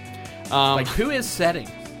 Like, who is setting?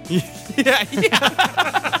 yeah.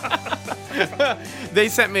 They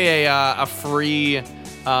sent me a free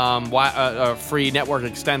a free network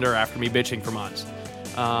extender after me bitching for months.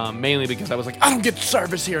 Mainly because I was like, I don't get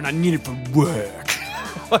service here and I need it for work.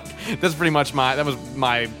 Like, that's pretty much that was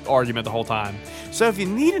my argument the whole time. So if you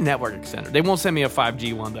need a network extender, they won't send me a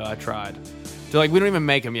 5G one though. I tried. They're like, we don't even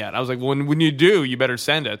make them yet. I was like, well, when you do, you better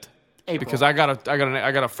send it. April. Because I got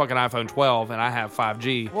a fucking iPhone 12 and I have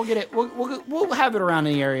 5G. We'll get it. We'll have it around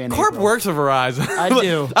the area in Corp April. works with Verizon. I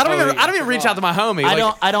do. I don't even reach out to my homie.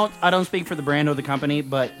 I don't speak for the brand or the company,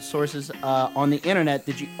 but sources on the internet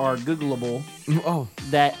that are Googleable Oh,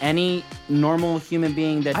 that any normal human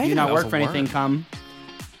being that I do didn't not know work that for was a anything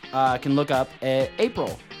can look up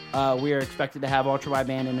April. We are expected to have ultra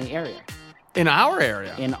wideband in the area. in our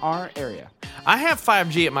area. In our area. I have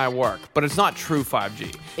 5G at my work, but it's not true 5G.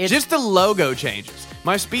 It's- Just the logo changes.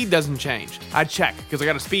 My speed doesn't change. I check because I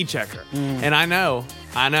got a speed checker. And I know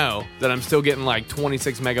that I'm still getting like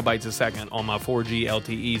 26 megabytes a second on my 4G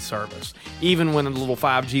LTE service, even when the little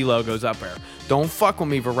 5G logo's up there. Don't fuck with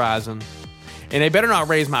me, Verizon. And they better not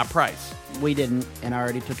raise my price. We didn't, and I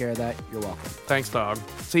already took care of that. You're welcome. Thanks, dog.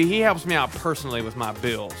 See, he helps me out personally with my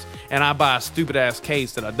bills. And I buy a stupid-ass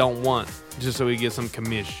case that I don't want just so he gets some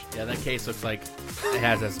commish. Yeah, that case looks like it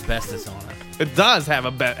has asbestos on it. It does have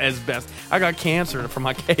asbestos. I got cancer from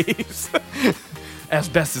my case.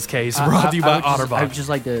 Asbestos case brought to you by I would Otterbach. just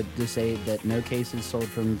like to say that no cases sold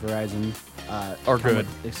from Verizon Are come good.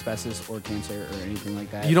 with asbestos or cancer or anything like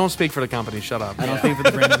that. You don't speak for the company. Shut up. I don't speak for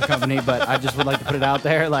the brand of the company, but I just would like to put it out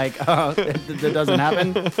there. Like, that doesn't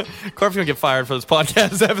happen. Corp's gonna get fired for this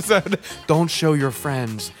podcast episode. Don't show your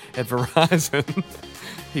friends at Verizon.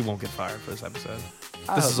 He won't get fired for this episode.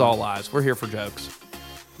 This is all lies. We're here for jokes.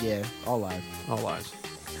 Yeah, all lies. All lies.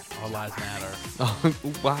 All lies matter. Oh,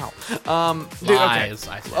 wow. Dude, okay. Lies,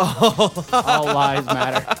 I said. All lies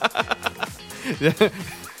matter.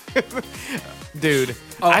 Dude.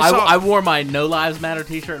 Oh, I saw- I wore my No Lives Matter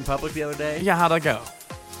t-shirt in public the other day. yeah, how'd that go?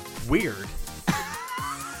 Weird.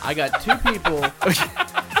 I got two people.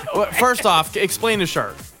 Well, first off, explain the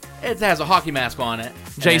shirt. It has a hockey mask on it.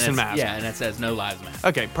 and Jason then mask. Yeah, and it says No Lives Matter.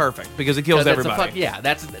 Okay, perfect. Because it kills 'Cause it's a everybody. yeah,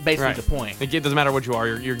 that's basically Right. the point. It doesn't matter what you are,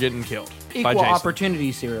 you're getting killed by Equal Jason.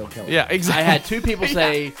 opportunity serial killer. Yeah, exactly. I had two people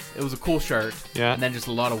say it was a cool shirt. Yeah. And then just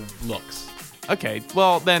a lot of looks. Okay,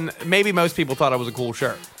 well then maybe most people thought it was a cool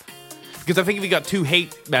shirt. Because I think if you got 2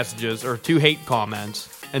 hate messages or 2 hate comments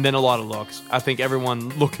and then a lot of looks, I think everyone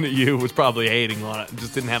looking at you was probably hating on it and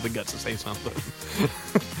just didn't have the guts to say something.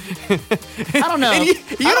 I don't know. And you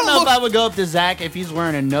I don't don't know look- if I would go up to Zach if he's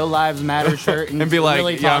wearing a No Lives Matter shirt and be like,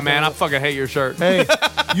 really "Yeah, talk man, I about- fucking hate your shirt." Hey,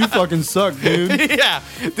 you fucking suck, dude. Yeah,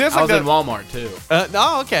 there's I like was in Walmart too.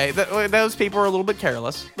 oh, okay. Those people are a little bit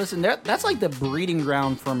careless. Listen, that's like the breeding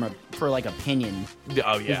ground for like opinion.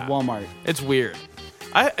 Oh Is yeah, Walmart. it's weird.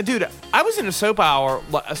 Dude, I was in a soap aisle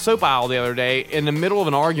the other day in the middle of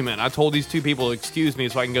an argument. I told these two people to excuse me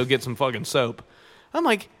so I can go get some fucking soap. I'm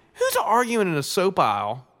like, who's arguing in a soap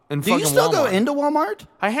aisle in Do fucking you still go Walmart? into Walmart?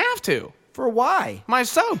 I have to. For why? My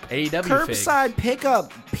soap. AEW Curbside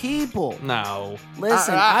pickup, people. No.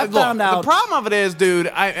 Listen, I look, found out- The problem of it is, dude,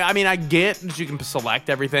 I mean, I get that you can select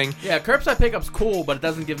everything. Yeah, curbside pickup's cool, but it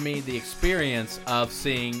doesn't give me the experience of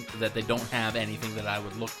seeing that they don't have anything that I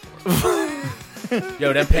would look for.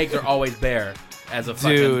 Yo, them pegs are always bare as a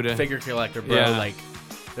fucking Dude. figure collector, bro. Yeah. Like,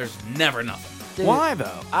 there's never nothing. Dude, Why,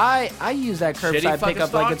 though? I use that Shitty curbside fucking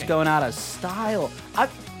pickup like it's stalking. going out of style.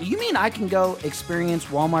 You mean I can go experience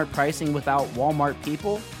Walmart pricing without Walmart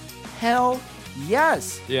people? Hell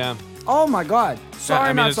yes. Yeah. Oh my God. Sorry, I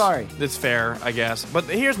mean, not it's, sorry. It's fair, I guess. But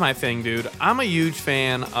here's my thing, dude. I'm a huge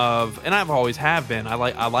fan of, and I've always have been. I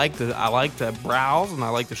like to browse and I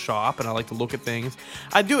like to shop and I like to look at things.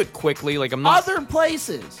 I do it quickly. Like I'm not Other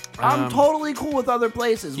places. I'm totally cool with other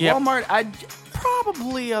places. Yep. Walmart,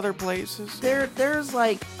 probably other places. there's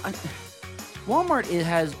like Walmart, it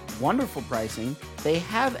has wonderful pricing. They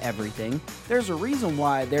have everything. There's a reason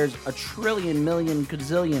why there's a trillion, million,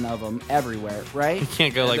 gazillion of them everywhere, right? You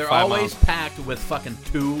can't go like They're 5 always miles. packed with fucking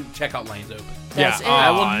 2 checkout lanes open. That's Yeah. it. I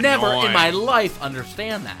Oh, will never in annoying. my life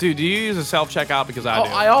understand that. Dude, do you use a self checkout? Because I Oh,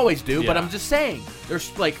 do. I always do, but Yeah. I'm just saying.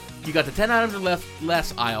 There's like, you got the 10 items or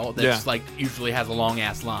less aisle that's Yeah. like usually has a long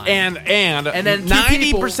ass line. And then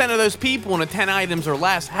 90% of those people in a 10 items or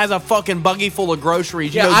less has a fucking buggy full of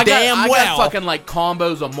groceries. You yeah, know I damn got well. fucking like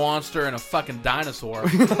combos, a monster, and a fucking dinosaur,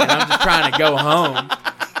 and I'm just trying to go home.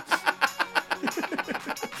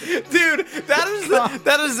 Dude, if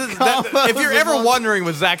you're ever wondering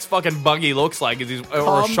what Zach's fucking buggy looks like, is he's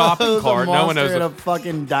or a shopping Combos, a cart, no one knows. monster, and a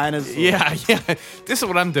fucking dinosaur. Yeah. This is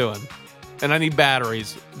what I'm doing, and I need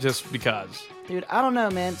batteries just because. Dude, I don't know,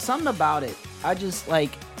 man. Something about it. I just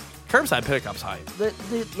like Curbside pickup's hype.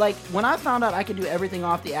 like when I found out I could do everything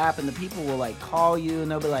off the app, and the people will like call you and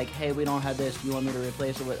they'll be like, "Hey, we don't have this. Do you want me to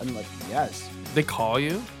replace it with?" I'm like, "Yes." They call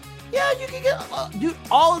you? Yeah, you can get dude.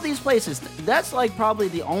 All of these places. That's like probably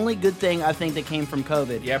the only good thing I think that came from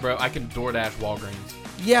COVID. Yeah, bro, I can DoorDash Walgreens.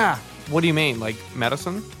 Yeah, What do you mean? Like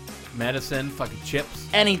medicine? Medicine, fucking chips,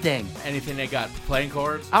 anything. anything they got. Playing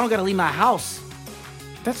cards. I don't gotta leave my house.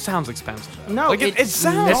 That sounds expensive. Though. No, like it it's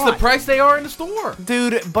sounds. It's the price they are in the store.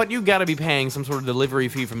 Dude, but you got to be paying some sort of delivery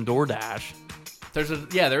fee from DoorDash.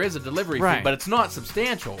 There is a delivery fee, Right. but it's not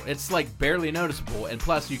substantial. It's like barely noticeable, and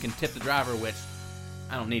plus you can tip the driver, which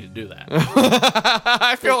I don't need to do that.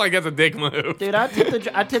 I feel like that's a dick move. Dude, I tip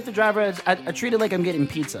the driver. I treat it like I'm getting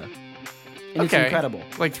pizza. And it's incredible.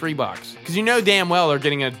 Like $3, because you know damn well they're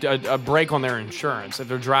getting a break on their insurance if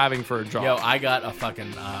they're driving for a job. Yo, I got a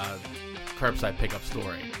fucking curbside pickup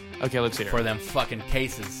story Okay, let's hear. for it. them fucking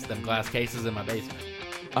cases, them glass cases in my basement.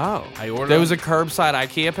 Oh, I ordered There was a them. curbside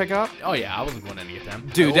IKEA pickup. Oh yeah, I wasn't going to get them.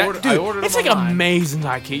 Dude, I ordered it's them like online. amazing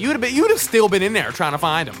IKEA. You would have still been in there trying to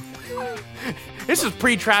find them. This is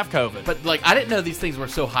pre-trap COVID. But like, I didn't know these things were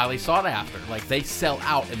so highly sought after. Like, they sell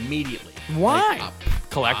out immediately. Why? Like,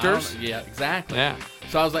 Collectors? yeah, exactly. Yeah.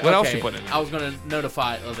 So I was like, What okay, else you put in there? I was gonna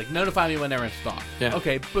notify. I was like, notify me when they're in stock. Yeah.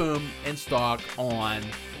 Okay, boom, in stock on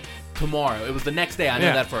tomorrow. It was the next day. I know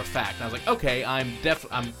Yeah. that for a fact. And I was like, okay, I'm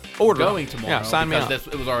Order. going tomorrow. Yeah, sign me because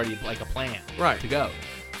up. It was already like a plan Right. to go.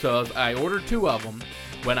 So I ordered 2 of them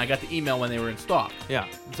when I got the email when they were in stock. Yeah.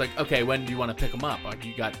 It's like, okay, when do you want to pick them up? Like,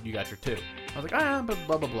 you got your 2. I was like, blah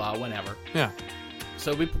blah blah, blah whenever. Yeah.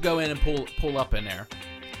 So we go in and pull up in there.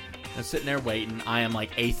 And sitting there waiting. I am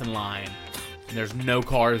like 8th in line, and there's no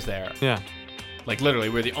cars there. Yeah. Like literally,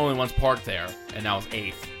 we're the only ones parked there, and I was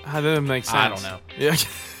 8th. How did it make sense? I don't know. Yeah.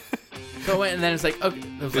 So I went, and then it's like, okay,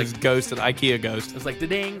 it was like, It's ghosted. IKEA ghost. it's like,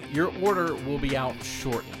 ding, your order will be out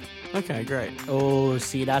shortly. Okay, great. Oh,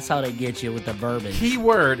 see, that's how they get you with the verbiage.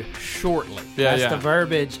 Keyword shortly. Yeah, That's yeah. the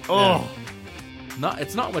verbiage. Oh,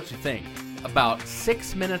 It's not what you think. About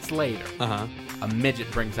 6 minutes later, Uh-huh. a midget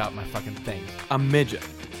brings out my fucking things. A midget.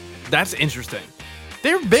 That's interesting.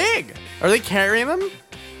 They're big. Are they carrying them?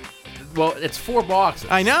 Well, it's 4 boxes.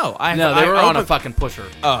 I know. No, they were on a fucking pusher.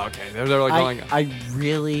 Oh, okay. They're like going. I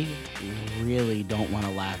really, really don't want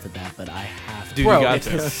to laugh at that, but I have to. Dude, Bro, you got it's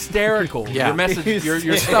to. hysterical. Yeah. Your message,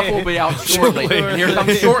 your stuff will be out shortly. And here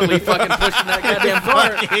comes shortly, fucking pushing that goddamn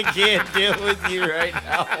cart. I can't deal with you right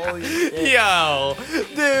now. Holy shit. Yo,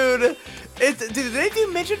 dude. Did they do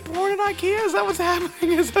midget porn at IKEA? Is that what's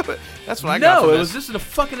happening? That's what I got No, from it this. was just a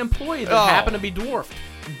fucking employee that happened to be dwarfed.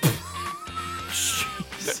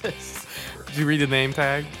 Jesus. Did you read the name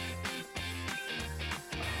tag?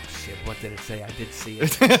 Shit, what did it say? I did see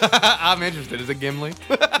it. I'm interested. Is it Gimli?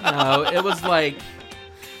 No, it was like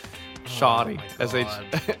Shoddy. Oh my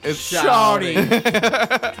God. Shoddy.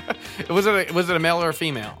 Was it a male or a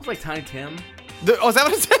female? It was like Tiny Tim. Oh, is that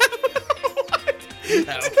what it said?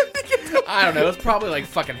 No. I don't know. It was probably like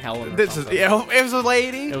fucking Helen. Or This is something. it was a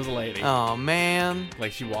lady. It was a lady. Oh man.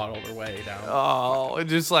 Like she waddled her way down. Oh, it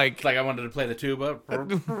just like It's like I wanted to play the tuba.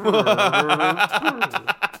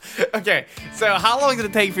 okay. So how long did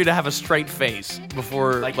it take for you to have a straight face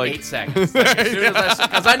before like 8 seconds. Like, as soon as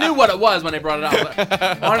because I knew what it was when they brought it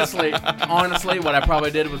out. Honestly, what I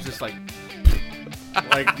probably did was just like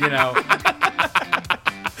you know.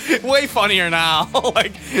 Way funnier now.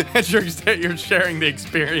 Like that you're sharing the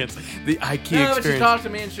experience, the IKEA No, but she experience. talked to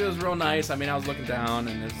me and she was real nice. I mean, I was looking down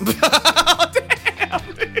and there's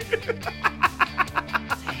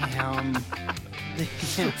Damn.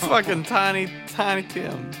 Fucking tiny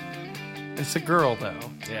Tim. It's a girl though.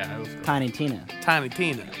 yeah, it was cool. Tiny Tina. Tiny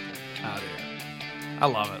Tina out here. I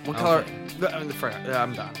love it. What color?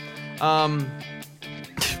 I'm done.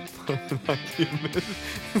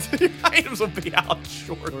 Your items will be out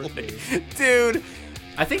shortly, dude.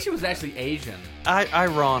 I think she was actually Asian.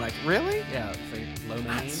 Ironic, really? Yeah, it's like Lo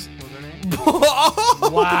Mein was her name.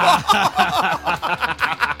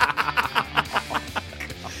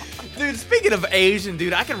 Dude, speaking of Asian,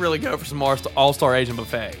 dude, I can really go for some all-star Asian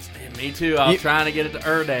buffets. Yeah, me too. I was trying to get it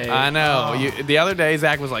to Day. I know. The other day,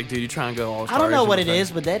 Zach was like, dude, you trying to go all-star I don't know Asian what it buffet.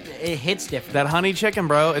 is, but it hits different. That honey chicken,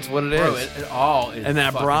 bro, it's what it is. Bro, it all is And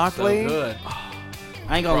that fucking broccoli? so good.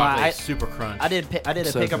 I ain't gonna Broccoli lie. is super crunch. I did a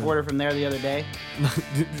So pickup good. order from there the other day.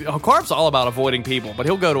 Carp's all about avoiding people, but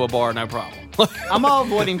he'll go to a bar, no problem. I'm all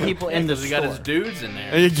avoiding people in the Because he store. got his dudes in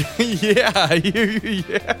there. yeah,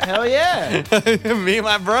 yeah. Hell yeah! Me and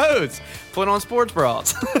my bros put on sports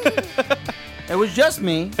bras. It was just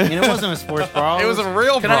me, and it wasn't a sports bra. It was a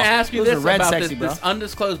real Can bra. I ask you It was a this red about sexy, bro. this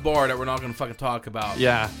undisclosed bar that we're not going to fucking talk about?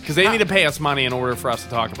 Yeah, because they need to pay us money in order for us to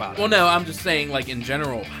talk about it. Well, no, I'm just saying, like, in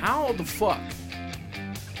general, how the fuck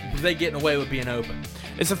are they getting away with being open?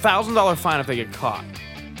 It's $1,000 fine if they get caught.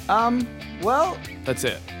 Well, That's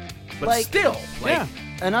it. But Like- still, like, Yeah.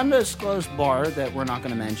 an undisclosed bar that we're not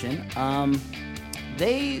going to mention.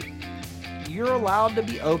 You're allowed to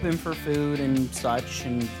be open for food and such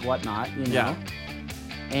and whatnot, you know. Yeah.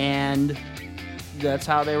 And that's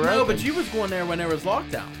how they were. no, open. but you was going there when there was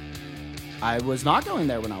lockdown. I was not going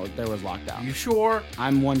there when there was lockdown. You sure?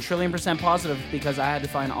 I'm 1,000,000,000% positive because I had to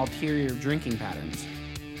find ulterior drinking patterns.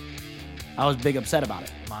 I was big upset about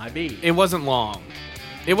it. Might be. It wasn't long.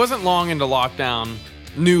 It wasn't long into lockdown,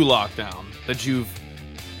 new lockdown, that you've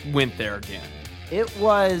went there again.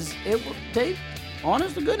 They,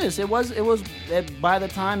 honest to goodness, by the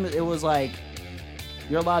time it was like,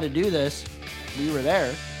 you're allowed to do this, we were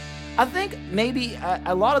there. I think maybe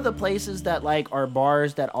a lot of the places that like are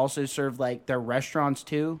bars that also serve like their restaurants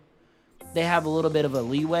too, they have a little bit of a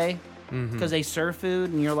leeway because they serve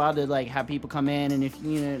food and you're allowed to like have people come in and if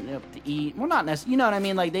you know to eat. Well, not necessarily. You know what I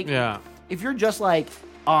mean? Like they. Yeah. If you're just like,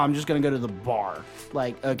 oh, I'm just gonna go to the bar,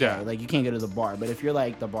 like okay, Yeah. like you can't go to the bar. But if you're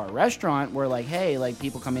like the bar restaurant, where like, hey, like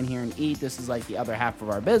people come in here and eat. This is like the other half of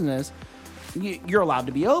our business. You're allowed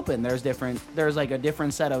to be open. There's like a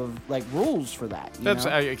different set of like rules for that. You That's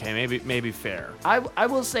know? okay. Maybe fair. I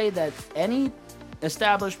will say that any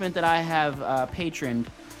establishment that I have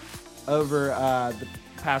patroned over the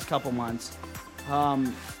past couple months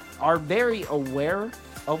are very aware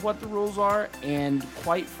of what the rules are, and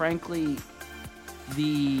quite frankly,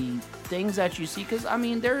 the things that you see, because I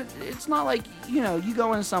mean, it's not like, you know, you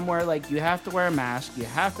go in somewhere like you have to wear a mask, you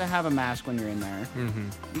have to have a mask when you're in there.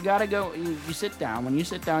 You gotta go, you sit down. When you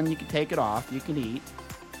sit down, you can take it off, you can eat,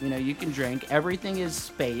 you know, you can drink. Everything is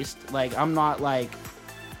spaced. Like, I'm not like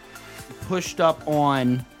pushed up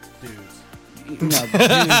on Dudes. dudes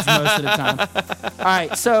most of the time. All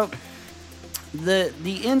right, so the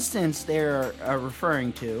instance they're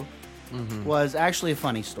referring to was actually a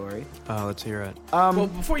funny story. Oh, let's hear it. Well,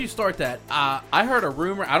 before you start that, I heard a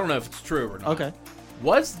rumor. I don't know if it's true or not. Okay.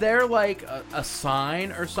 Was there like a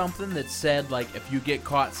sign or something that said like if you get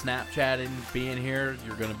caught Snapchatting being here,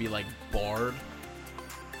 you're gonna be like barred?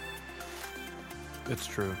 It's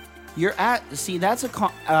true. That's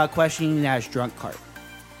a question you need to ask Drunk Cart.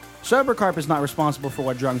 Sober Carp is not responsible for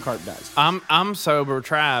what Drunk Carp does. I'm sober,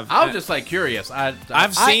 Trav. I was just like curious.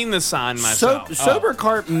 I've seen the sign myself. Sober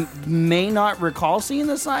Carp may not recall seeing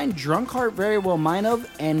the sign. Drunk Carp very well might have,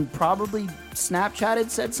 and probably Snapchatted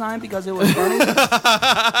said sign because it was funny. But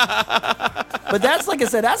that's, like I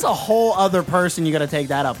said, that's a whole other person you got to take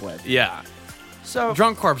that up with. Yeah. So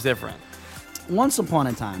Drunk Carp's different. once upon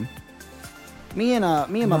a time, me and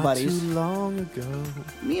my buddies. Too long ago.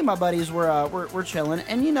 Me and my buddies were chilling,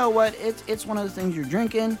 and you know what? It's one of the things you're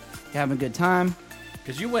drinking, you're having a good time.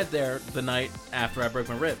 Because you went there the night after I broke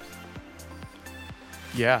my ribs.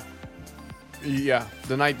 Yeah. Yeah.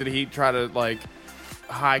 The night that he tried to, like,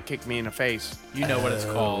 high kick me in the face. You know what it's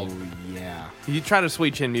called. Yeah. He tried to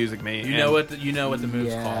sweet chin music me. You know what the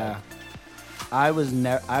move's called. I was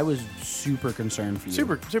super concerned for you.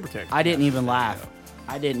 Super kick. I didn't even laugh.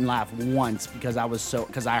 I didn't laugh once because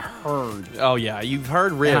I heard Oh, yeah. You've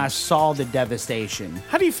heard ribs. and I saw the devastation.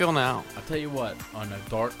 How do you feel now? I'll tell you what, on a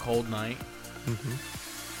dark, cold night,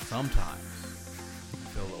 sometimes you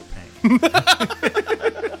feel a little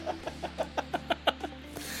pain.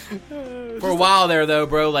 For a while there, though,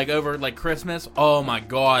 bro, like over like Christmas, oh my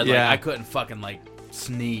God, like Yeah. I couldn't fucking like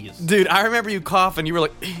sneeze. Dude, I remember you coughing. You were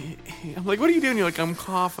like, I'm like, what are you doing? You're like, I'm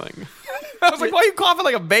coughing. I was like, why are you coughing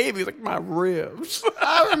like a baby? He's like, my ribs.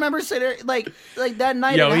 I remember sitting there, like that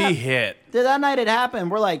night. Yo, it he hap- hit. That night it happened.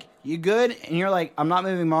 We're like, you good? And you're like, I'm not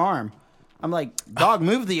moving my arm. I'm like, dog,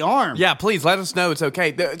 move the arm. Yeah, please let us know it's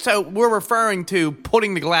okay. So we're referring to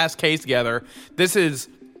putting the glass case together.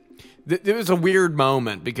 It was a weird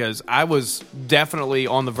moment because I was definitely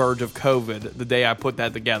on the verge of COVID the day I put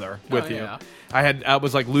that together with you. Yeah. I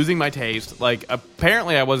was like losing my taste. Like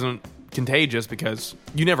apparently I wasn't contagious because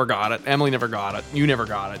you never got it. Emily never got it. You never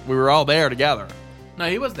got it. We were all there together. No,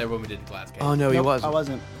 he wasn't there when we did the glass case. Oh no, he Nope, wasn't. I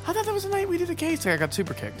wasn't. I thought that was the night we did the case. I got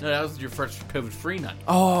super kicked. No, that was your first COVID-free night.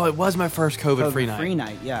 Oh, it was my first COVID-free night. Free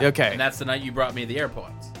night, yeah. Okay. And that's the night you brought me the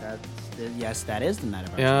AirPods. Yes, that is the night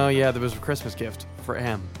of our Oh yeah, there was a Christmas gift for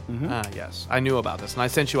M. Ah yes, I knew about this, and I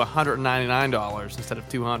sent you $199 instead of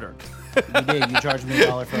 $200. You did. You charged me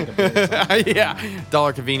 $1 for like a beer or something. Yeah,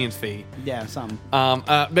 $1 convenience fee. Yeah, something.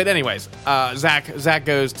 But anyways, Zach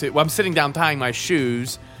goes to. Well, I'm sitting down tying my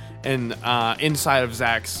shoes, and inside of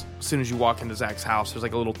Zach's, as soon as you walk into Zach's house, there's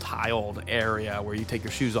like a little tiled area where you take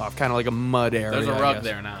your shoes off, kind of like a mud area. There's a I rug guess.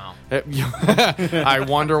 there now. I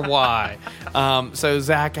wonder why. So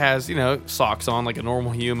Zach has, socks on like a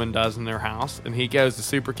normal human does in their house, and he goes to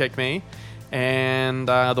super kick me, and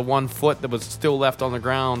the one foot that was still left on the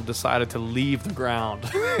ground decided to leave the ground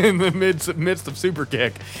in the midst of super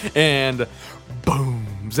kick, and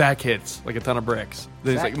boom, Zach hits like a ton of bricks.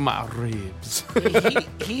 Then he's Zach- like, my ribs.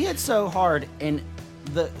 he hit so hard, and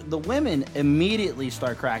the women immediately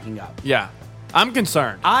start cracking up. Yeah, I'm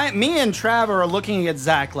concerned. Me and Trav are looking at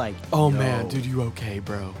Zach like, Oh "Yo." man, dude, you okay,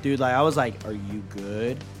 bro? Dude, like I was like, are you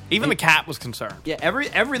good? Even the cat was concerned. Yeah, every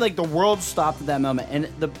like the world stopped at that moment, and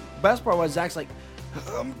the best part was Zach's like,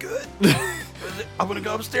 I'm good. I'm gonna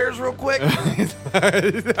go upstairs real quick.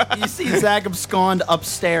 You see Zach abscond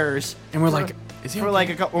upstairs, And we're like, is he for okay? like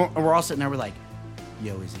a couple. We're all sitting there. We're like,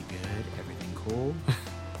 yo, is he good? Everything cool?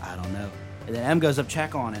 I don't know. And then M goes up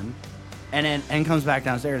check on him, and then M comes back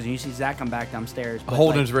downstairs, and you see Zach come back downstairs, but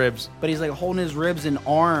holding like- his ribs. but he's like holding his ribs and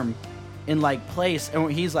arm in like place,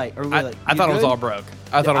 and he's like, are we I like, I "You thought it was good?" all broke.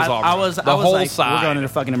 I thought it was all broke. I was the like, whole side. we're going to the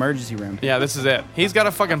fucking emergency room. Yeah, this is it. He's got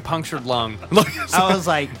a fucking punctured lung. Look, I was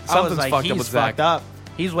like, something's fucked up he's with Zach. fucked up.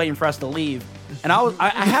 He's waiting for us to leave, and I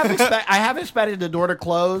have expected the door to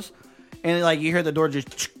close, and like you hear the door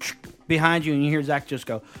just behind you, and you hear Zach just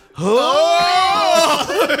go,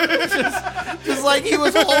 just like he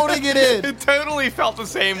was holding it in. It totally felt the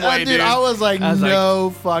same way, Dude, dude. I was like,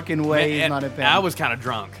 no fucking way, Man, he's not in pain. I was kind of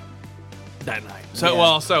drunk that night. So, Yeah.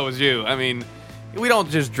 well, so was you. I mean, we don't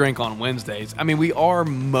just drink on Wednesdays. I mean, we are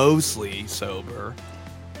mostly sober,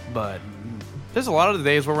 but there's a lot of the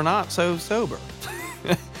days where we're not so sober.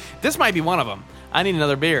 This might be one of them. I need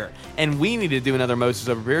another beer, and we need to do another Mostly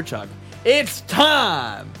Sober beer chug. It's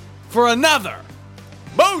time for another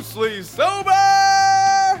Mostly Sober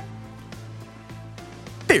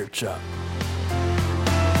beer chug.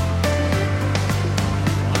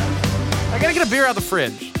 I gotta get a beer out of the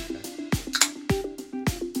fridge.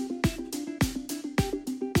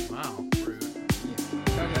 Wow, rude.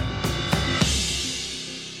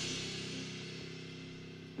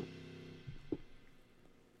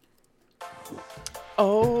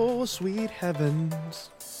 Oh, sweet heavens.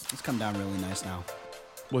 It's come down really nice now.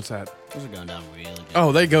 What's that? Those are going down really good.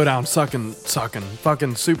 Oh, they go down sucking,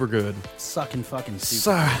 fucking super good. Sucking fucking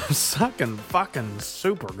super. Sucking fucking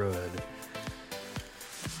super good.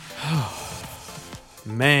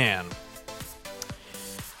 Man.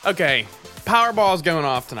 Okay, Powerball's going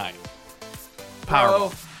off tonight. Powerball.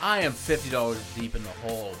 Bro, I am $50 deep in the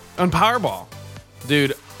hole. On Powerball.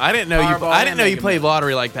 Dude, I didn't know Powerball I didn't know you and played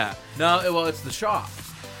lottery like that. No, well, it's the shop.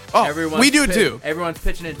 Oh, we do it too. Everyone's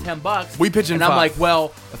pitching in $10. We pitch in and 5. I'm like, well,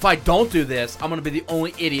 if I don't do this, I'm gonna be the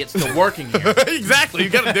only idiot still working here. Exactly. You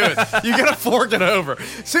got to do it. You got to fork it over.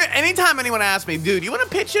 So anytime anyone asks me, dude, you want to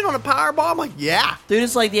pitch in on a Powerball? I'm like, yeah. Dude,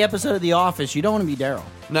 it's like the episode of The Office. You don't want to be Daryl.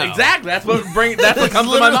 No. Exactly. That's what comes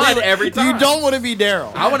to my mind every time. You don't want to be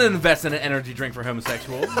Daryl. I want to invest in an energy drink for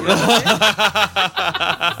homosexuals. You know what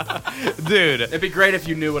I'm saying? Dude. It'd be great if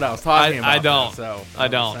you knew what I was talking about. I don't. though, so I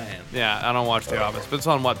I'm don't. saying. Yeah, I don't watch The Office. But it's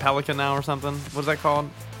on what, Pelican now or something? What's that called?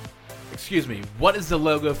 Excuse me. What is the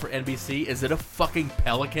logo for NBC? Is it a fucking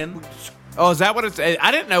pelican? Oh, is that what it's? I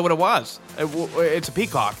didn't know what it was. It's a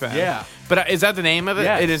peacock thing. Yeah. But is that the name of it?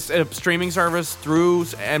 Yes. It is a streaming service through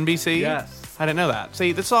NBC? Yes. I didn't know that.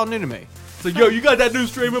 See, this is all new to me. So, yo, you got that new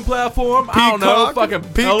streaming platform? I don't know. Fucking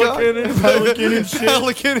Pelican and shit.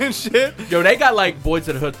 Pelican and shit. Yo, they got like Boys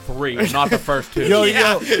in the Hood 3, not the first two.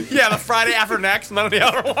 Yeah, the Friday after next, none of the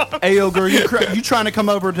other ones. Hey, yo, girl, you trying to come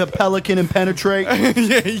over to Pelican and penetrate?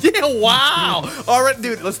 yeah, wow. All right,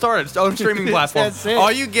 dude, let's start it. It's on streaming platform. That's it.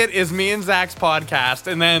 All you get is me and Zach's podcast,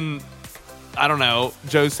 and then, I don't know,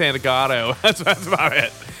 Joe Santagato. That's about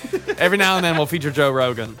it. Every now and then we'll feature Joe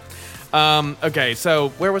Rogan. Okay, so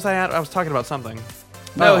where was I at? I was talking about something.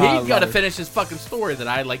 No, Oh, he's got to letters. finish his fucking story that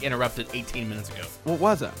I like interrupted 18 minutes ago. What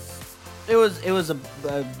was it? It was a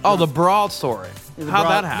Oh, the brawl story. The How'd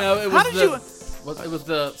brawl- that happen? No, it was How did you? it was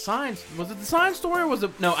the signs. Was it the sign story or was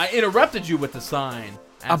it? No, I interrupted you with the sign.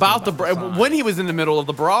 Asking About the sign. when he was in the middle of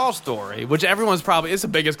the brawl story, which everyone's probably it's the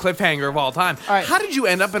biggest cliffhanger of all time. All right. How did you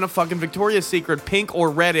end up in a fucking Victoria's Secret pink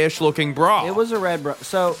or reddish looking brawl? It was a red bra.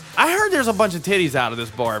 So I heard there's a bunch of titties out of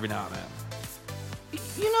this bar every now and then.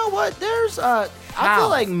 you know what? There's I How? feel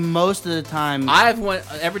like most of the time.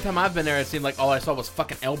 Every time I've been there, it seemed like all I saw was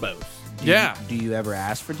fucking elbows. Yeah. Do you ever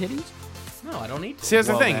ask for titties? No, I don't need to. See, that's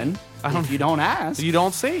Well, the thing. then, I don't. if you don't ask, You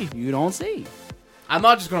don't see. you don't see. I'm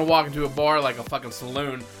not just gonna walk into a bar like a fucking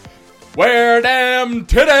saloon. Where damn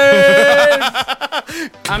titties?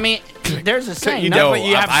 I mean, there's a saying. You know- definitely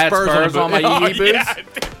you have I had Spurs on my Oh, Yee boots.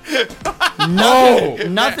 yeah.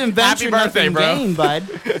 Nothing ventured, birthday, nothing bro. gained, bud.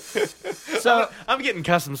 So, I'm getting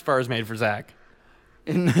custom Spurs made for Zach.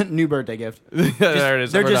 new birthday gift. There it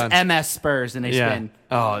is. They're We're just done. MS Spurs, and they Yeah. spin.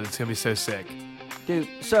 Oh, it's gonna be so sick. Dude,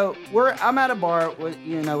 so I'm at a bar with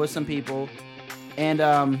with some people,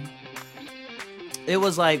 and it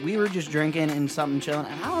was like we were just drinking and something chilling,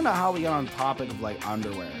 and I don't know how we got on the topic of like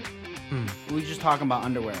underwear. We were just talking about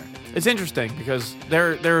underwear. It's interesting because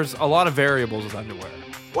there's a lot of variables with underwear.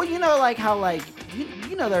 Well, like how like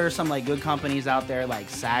there are some like good companies out there, like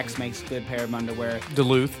Saks makes a good pair of underwear.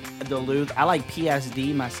 Duluth. Duluth, I like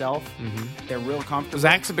PSD myself. They're real comfortable.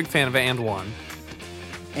 Zach's a big fan of And One.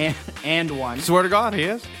 and one, Swear to God, he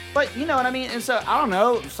is. but you know what I mean. And so I don't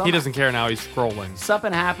know. He doesn't care now. He's scrolling.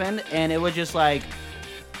 Something happened, and it was just like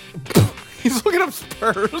He's looking up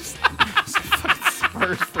Spurs.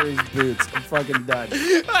 Spurs for his boots. I'm fucking done.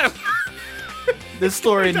 This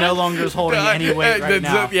story no longer is holding any weight right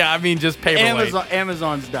now. Yeah, I mean just paperweight.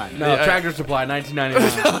 Amazon's done. No, Tractor Supply,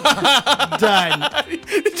 1999. Done.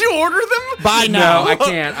 Did you order them? Buy No, now. I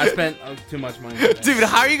can't. I spent too much money. on that. Dude,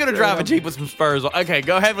 how are you gonna drive a Jeep with some Spurs? Okay,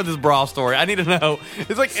 go ahead with this brawl story. I need to know.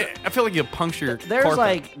 It's like I feel like you puncture your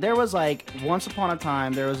carpet. There was like once upon a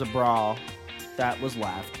time there was a brawl that was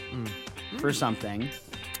left for something.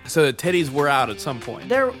 So the titties were out at some point.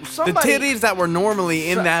 The The titties that were normally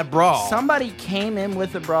in that brawl. Somebody came in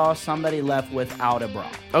with a brawl. Somebody left without a brawl.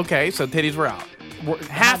 Okay, so titties were out.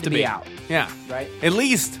 Have to be out, Yeah. right? At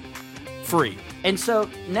least free. And so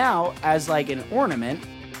now, as like an ornament,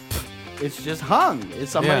 it's just hung.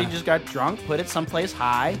 It's somebody Yeah. just got drunk, put it someplace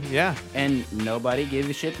high, Yeah. and nobody gave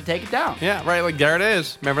a shit to take it down. Yeah, right. Like there it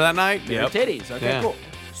is. Remember that night? They're titties. Okay, Yeah. cool.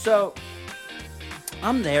 So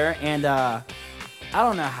I'm there, and I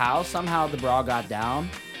don't know how. Somehow the bra got down,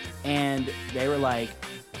 and they were like,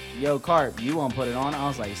 "Yo, Carp, you won't put it on?" I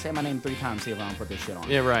was like, "Say my name 3 times, see if I don't put this shit on."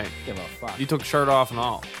 Yeah, right. Give a fuck. You took shirt off and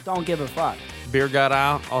all. Don't give a fuck. Beer got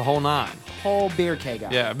out, a whole 9. Whole beer keg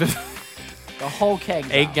out. Yeah. The whole keg.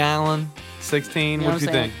 8 gallon, 16. You know What do you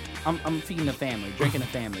I'm saying? think? I'm feeding the family, drinking the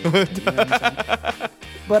family. You know what I'm saying?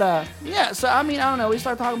 But yeah. So I mean, I don't know. We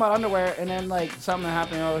started talking about underwear, and then like something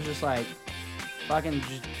happened. I was just like, fucking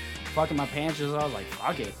my pants. Just I was like,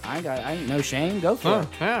 fuck it. I ain't no shame. Go for Oh,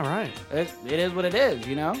 yeah, right. it. It is what it is,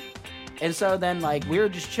 you know. And so then like we were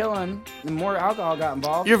just chilling, and more alcohol got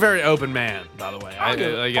involved. You're a very open man, by the way.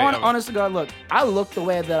 Honest to God, look, I look the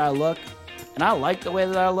way that I look and I like the way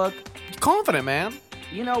that I look. Confident, man.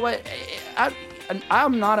 You know what?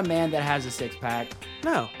 I'm not a man that has a six-pack.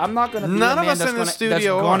 No. I'm not going to be None a of man us that's in the gonna, studio that's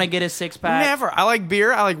going to are. get a six-pack. Never. I like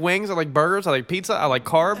beer. I like wings. I like burgers. I like pizza. I like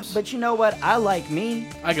carbs. But you know what? I like me.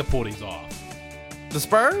 I could pull these off. The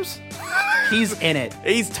Spurs? He's in it.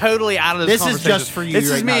 He's totally out of this This is conversation. just for you This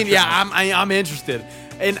is right me. now, Yeah, Travis. I'm interested.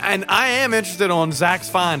 And I am interested on Zach's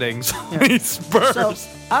findings on these Spurs. So,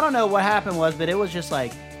 I don't know what happened was, but it was just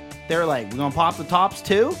like, they were like, we're going to pop the tops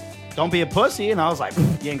too? Don't be a pussy. And I was like, you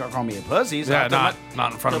ain't going to call me a pussy. So yeah, I took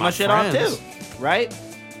not in front took of my my shit friends. off too. Right?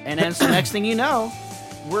 And then so next thing you know,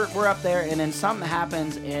 we're up there, and then something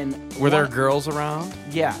happens in... Were there girls around?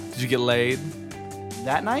 Yeah. Did you get laid?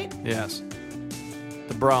 That night? Yes.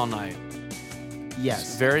 The bra night.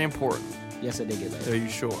 Yes. Very important. Yes, I did get laid. Are you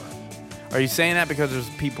sure? Are you saying that because there's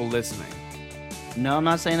people listening? No, I'm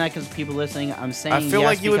not saying that because people listening. I'm saying I feel yes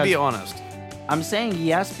like you would be because- honest. I'm saying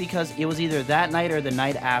yes because it was either that night or the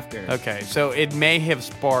night after. Okay, so it may have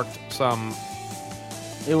sparked some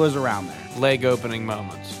It was around there. leg opening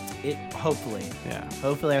moments. Hopefully. Yeah.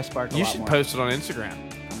 Hopefully I sparked a You lot should more. post it on Instagram.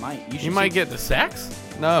 I might. You might get The sex?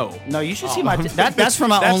 no. No, you should see my... that's from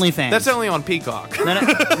my OnlyFans. That's only on Peacock. No,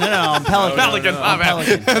 on Pelican. Pelican. On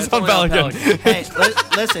Pelican. That's on only on Pelican. Hey,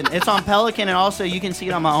 listen, it's on Pelican, and also you can see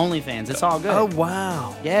it on my OnlyFans. It's all good. Oh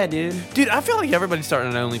wow, Yeah, dude. dude! I feel like everybody's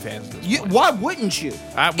starting an OnlyFans. At this point. Why wouldn't you?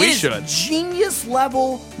 We It is should. Genius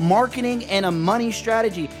level marketing and a money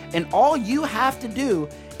strategy, and all you have to do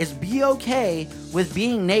is be okay with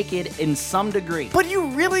being naked in some degree. But you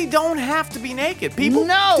really don't have to be naked. People,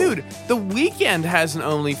 No. dude. The Weeknd has an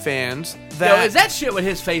OnlyFans. Yo, is that shit with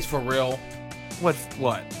his face for real? what?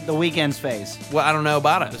 What? The Weeknd's face. Well, I don't know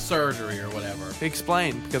about The it. surgery or whatever.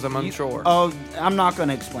 Explain, because I'm unsure. Oh, I'm not going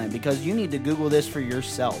to explain because you need to Google this for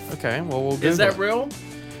yourself. Okay, well we'll. Google Is that it. real?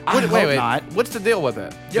 I hope not. What's the deal with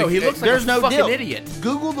it? Yo, he looks like There's a no fucking deal. idiot.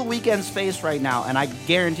 Google the Weeknd's face right now, and I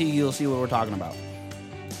guarantee you'll see what we're talking about.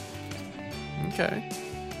 Okay.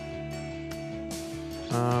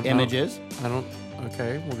 Images. I don't.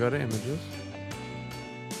 Okay, we'll go to images.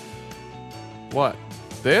 What?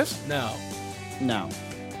 This? No. No.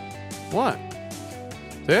 What?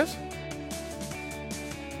 This?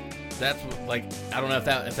 That's like, I don't know if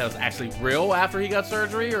that was actually real after he got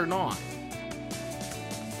surgery or not.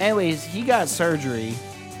 Anyways, he got surgery.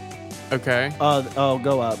 Okay.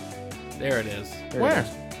 Go up. There it is. There it Where?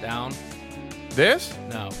 is. Down. This?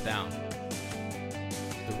 No, down.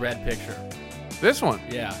 The red picture. This one?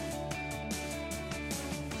 Yeah.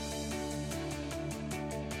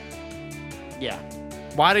 Yeah.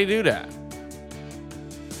 Why'd he do that?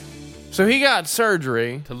 So he got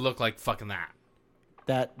surgery. To look like fucking that.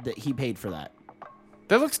 That he paid for that.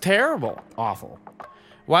 That looks terrible. Awful.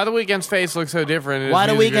 Why the Weeknd's face looks so different? in Why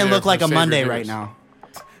his do music Weeknd video look like a from Monday Savior right News? now?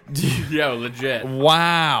 Yo, legit.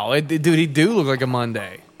 Wow. Dude, he do look like a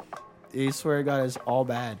Monday. I swear to God, it's all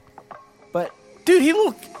bad. But Dude, he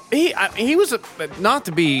was not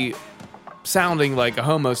to be sounding like a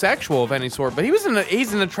homosexual of any sort, but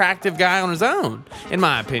he's an attractive guy on his own, in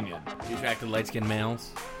my opinion. You attracted light-skinned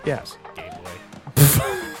males? Yes. Gay boy.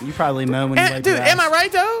 you probably moan when you like Dude, your am I ass.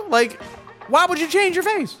 right though? Like, why would you change your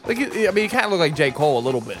face? Like, I mean, you kind of look like J. Cole a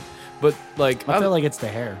little bit, but like, I feel like it's the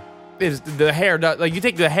hair. it's the hair. Like, you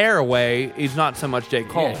take the hair away, he's not so much J.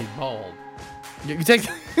 Cole. Yeah, he's bald. You take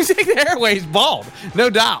the hair away, he's bald. No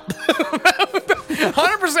doubt.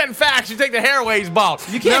 100% facts. You take the hair away, he's bald.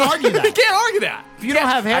 You can't argue that. You can't argue that. If you don't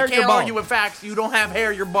have hair, I can't you're bald. argue with facts. You don't have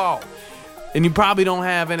hair, you're bald. And you probably don't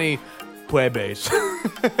have any puebes.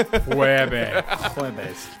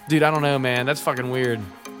 Coinbase. Dude, I don't know, man. That's fucking weird.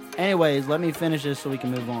 Anyways, let me finish this so we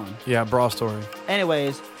can move on. Yeah, bra story.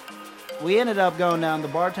 Anyways, we ended up going down. The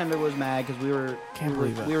bartender was mad because Can't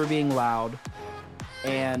believe it. we were being loud,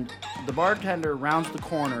 and the bartender rounds the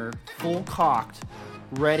corner, full cocked,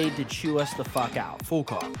 ready to chew us the fuck out. Full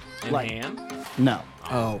cock. In Like- hand? No,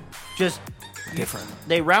 Oh, just different.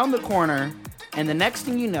 they round the corner, and the next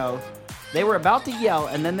thing you know, they were about to yell,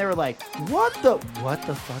 and then they were like, what the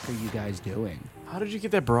fuck are you guys doing? How did you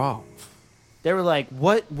get that bra? They were like,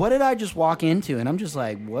 what did I just walk into? And I'm just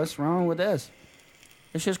like, what's wrong with this?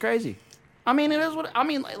 It's just crazy. I mean, it is what, I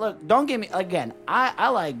mean, like, look, don't get me, again, I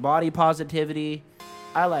like body positivity.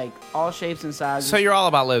 I like all shapes and sizes. So you're all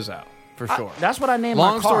about Lizzo, for sure. That's what I named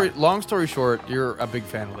my car. Long story short, you're a big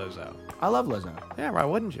fan of Lizzo. I love Lizzo. Yeah, right,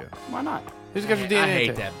 wouldn't you? Why not? Who's got your DNA? I hate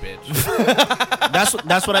tape? that bitch.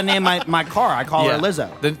 That's what I named my car. I call her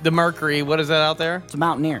Lizzo. The Mercury, what is that out there? It's a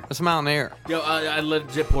Mountaineer. It's a Mountaineer. Yo, I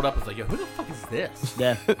legit pulled up and was like, yo, who the fuck is this?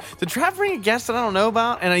 Yeah. Did Trav bring a guest that I don't know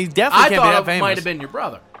about? And he definitely I can't be that thought it famous. might have been your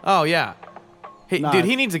brother. Oh, yeah. Nah.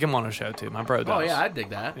 He needs to come on a show too. My bro does. Oh yeah, I dig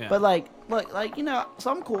that. Yeah. But like, look, like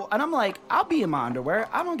something cool, and I'm like, I'll be in my underwear.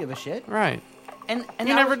 I don't give a shit. Right. And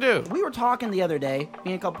You never do. We were talking the other day,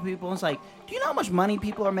 me and a couple people, and it's like, do you know how much money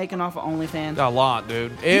people are making off of OnlyFans? A lot,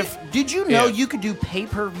 dude. Did you know yeah. you could do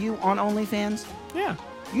pay-per-view on OnlyFans? Yeah.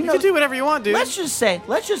 You You know, can do whatever you want, dude. let's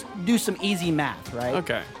just do some easy math, right?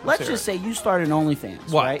 Okay, let's Let's hear just it. say you started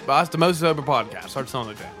OnlyFans, what? right? That's the most sober podcast. Starts on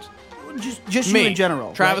the fans. Just Me you in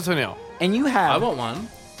general. Travis right? O'Neill. And you I have. want one.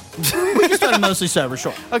 We just started mostly sober,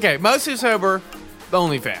 sure. Okay, mostly sober,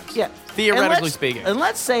 OnlyFans. Yeah. Theoretically And let's- speaking. And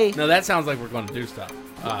let's say, No, that sounds like we're going to do stuff.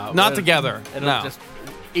 Not together. It'll No. just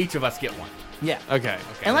each of us get one. yeah. Okay.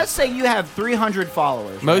 And let's say you have 300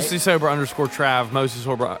 followers. Mostly right? sober _ Trav, mostly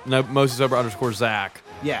sober _ Zach.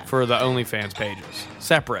 Yeah. For the OnlyFans pages,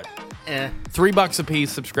 separate. $3 a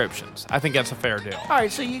piece subscriptions. I think that's a fair deal. All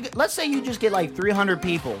right, so let's say you just get like 300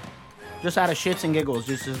 people, just out of shits and giggles,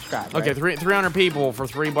 just to subscribe. Okay, right? 300 people for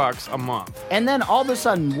 $3 a month. And then all of a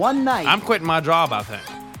sudden, one night, I'm quitting my job, I think.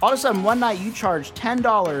 all of a sudden, one night you charge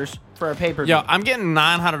 $10 for a pay-per-view. Yo, I'm getting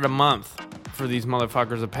 $900 a month for these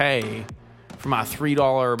motherfuckers to pay for my $3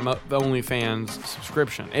 OnlyFans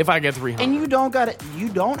subscription. If I get 300. And you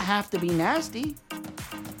don't have to be nasty.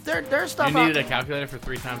 There's stuff You out needed a there. calculator for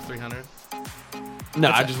 3 times 300. No,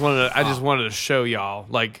 I just wanted to show y'all,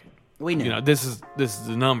 like, We knew. you know, this is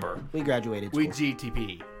the number. We graduated. We school.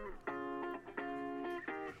 GTP.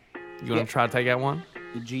 You want to try to take that one?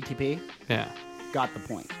 The GTP Yeah. got the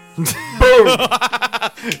point.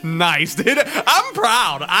 Nice, dude. I'm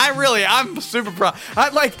proud. I'm super proud.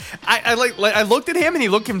 I looked at him and he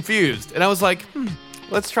looked confused, and I was like,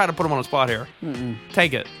 let's try to put him on a spot here.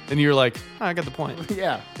 Take it, and you're like, oh, I got the point.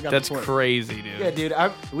 Yeah, I got That's the point. crazy, dude. Yeah, dude.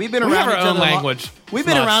 We've been We around have our each own other language. We've It's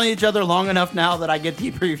been nuts. around each other long enough now that I get the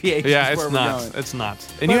abbreviations. Yeah, where it's we're nuts. going. It's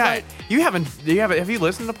nuts. And But have you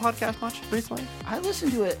listened to podcasts much recently? I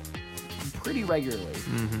listen to it pretty regularly.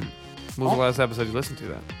 What was the last episode you listened to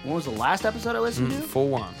that? When was the last episode I listened to? Full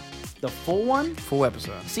one. The full one? Full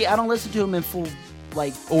episode. See, I don't listen to them in full,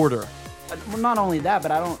 like, Order. well, not only that,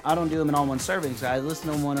 but I don't do them in all one serving. So I listen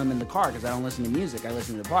to them when I'm in the car because I don't listen to music. I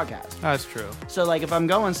listen to the podcast. That's true. So like if I'm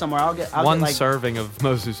going somewhere, I'll get One like, serving of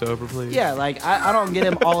Mostly Sober, please. Yeah, like I don't get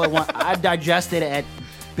them all at once. I digest it at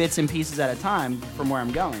bits and pieces at a time from where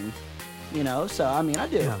I'm going. You know, so I mean I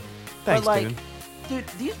do. Yeah. Thanks, but like, dude.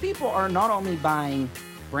 these people are not only buying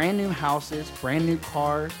brand new houses, brand new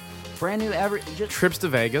cars, brand new just Trips to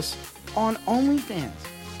Vegas. on OnlyFans.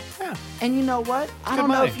 Yeah. And you know what? I Good don't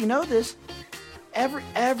know money. if you know this.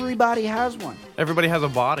 Everybody has one. Everybody has a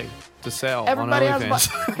body to sell Everybody on has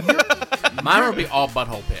OnlyFans. Mine would be all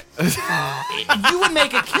butthole pics. You would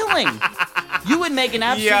make a killing. You would make an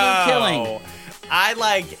absolute killing.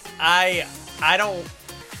 I don't.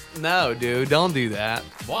 No, dude, don't do that.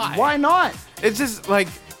 Why? Why not? It's just like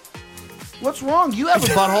What's wrong? You have a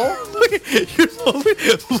butthole.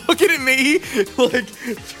 you're looking at me like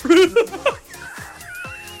through the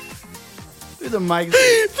Through the mic.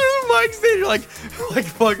 mic stand. You're like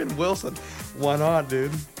fucking Wilson. Why not,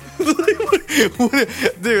 dude?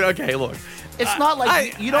 Dude, okay, look. It's not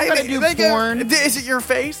like you don't gotta do porn. Is it your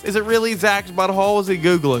face? Is it really Zach's butthole? Is he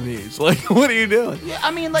googling these? Like, what are you doing? Yeah,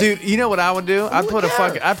 I mean, like, Dude, you know what I would do? I Who put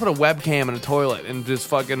cares? I put a webcam in a toilet and just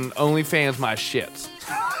fucking OnlyFans my shits.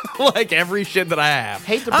 Like every shit that I have.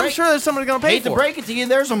 I'm sure there's somebody gonna pay hate for to break it to you,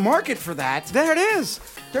 there's a market for that. There it is.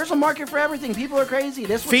 There's a market for everything. People are crazy.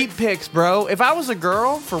 This was- Feet pics, bro. If I was a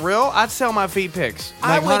girl, for real, I'd sell my feet pics.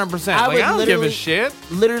 Like 100%. Like, I don't give a shit.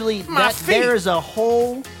 Literally, My feet. there is a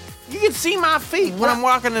whole. You can see my feet when I'm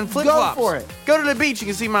walking in flip flops. for it. Go to the beach, you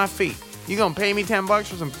can see my feet. You gonna pay me $10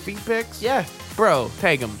 for some feet pics? Yeah, Bro,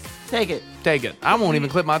 take them. take it. Take it. I won't even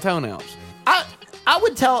clip my toenails.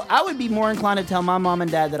 I would be more inclined to tell my mom and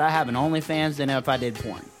dad that I have an OnlyFans than if I did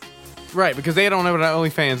porn. Right, because they don't know what an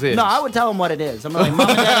OnlyFans is. No, I would tell them what it is. I'm like, Mom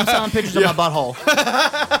and Dad, I'm selling pictures of my butthole.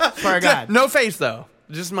 Swear to God. No face, though.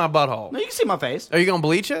 Just my butthole. No, you can see my face. Are you gonna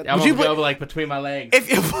bleach it? I'm Would you gonna ble- go like between my legs. If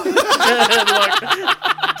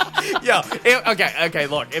okay,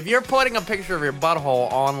 look. If you're putting a picture of your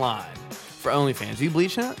butthole online for OnlyFans, are you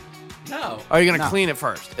bleaching it? No. Or are you gonna No. clean it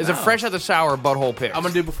first? Is it No. fresh out the shower butthole pics? I'm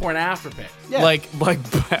gonna do before and after pics. Yeah. like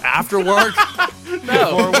after work.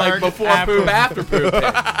 No, like work, before after- poop, after poop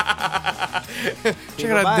pics.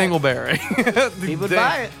 Check out buy it. Dingleberry. People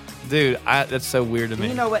buy it. Dude, that's so weird to me.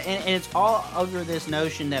 You know what? And it's all over this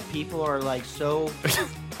notion that people are like so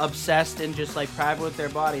obsessed and just like private with their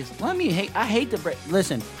bodies. I hate to break.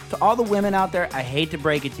 Listen to all the women out there. I hate to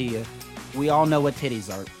break it to you. We all know what titties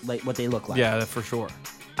are, like what they look like. Yeah, for sure.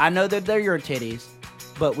 I know that they're your titties,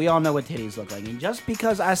 but we all know what titties look like. And just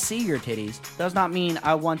because I see your titties does not mean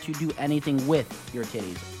I want to do anything with your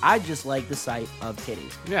titties. I just like the sight of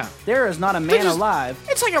titties. Yeah. There is not a man alive.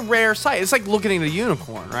 It's like a rare sight. It's like looking at a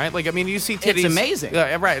unicorn, right? Like, I mean, you see titties. It's amazing.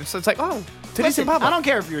 Yeah, right. So it's like, oh, titties Listen, in public. I don't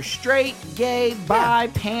care if you're straight, gay, bi,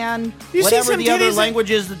 pan, You see whatever some the other titties in-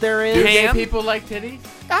 languages that there is. Do gay Ham? people like titties?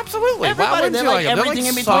 Absolutely. Everybody, Why wouldn't they you like them? They're everything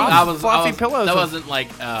in between. soft, fluffy pillows. That with wasn't like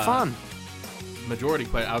fun. majority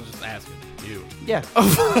question. I was just asking you. Yeah.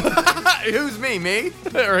 Who's me? Me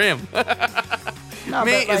or him? No,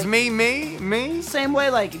 Me but, like, is me. Same way,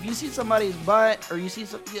 like if you see somebody's butt or you see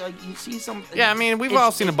some, you see some. Yeah, I mean, we've it's-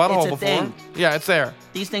 all seen a it's- butthole it's a before. thing. Yeah, it's there.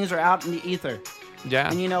 These things are out in the ether, Yeah,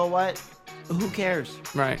 and you know what? Who cares?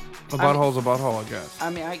 right. A butthole's a butthole, I guess. I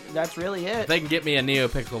mean, that's really it. If they can get me a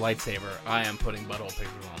NeoPixel lightsaber, I am putting butthole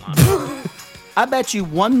pictures online. I bet you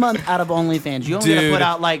 1 month out of OnlyFans, you only gotta Dude, put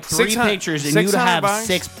out like 3 600 pictures, and you'd 600 have bucks?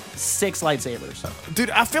 six lightsabers. Dude,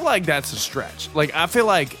 I feel like that's a stretch. Like, I feel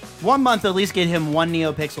like 1 month, at least get him 1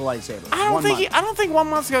 NeoPixel lightsaber. I don't 1 think month. I don't think 1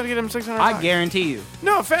 month's gonna get him 600. I guarantee you.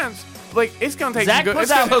 No offense. Like, it's gonna take Zach some good.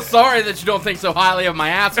 puts It's out- gonna, So sorry that you don't think so highly of my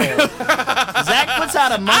asshole. Zach puts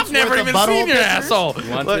out a month's I've never worth even of butthole seen your pictures. asshole.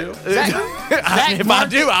 Want Like, to? Zach if I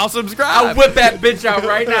markets- do, I'll subscribe. I'll whip that bitch out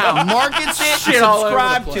right now. markets it, Shit all over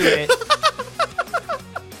the subscribe to place. it.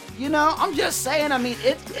 You know, I'm just saying. I mean,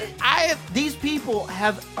 these people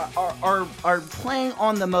are playing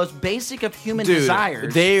on the most basic of human Dude,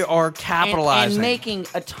 desires. they are capitalizing. and making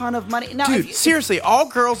a ton of money. Now, if Dude, you, seriously, all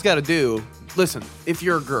girls got to do. Listen, if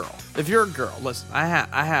you're a girl, listen, I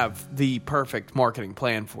have the perfect marketing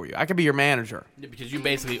plan for you. I could be your manager. Because you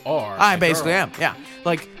basically are. I a basically girl. am. Yeah,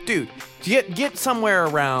 like, dude, get somewhere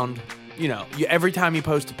around. You know, every time you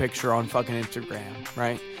post a picture on fucking Instagram,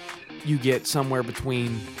 right? You get somewhere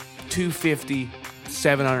between 250,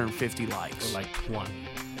 750 likes. Or like 20.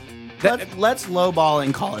 let's lowball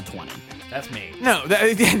and call it 20. That's me. No,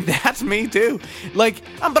 that's me too. Like,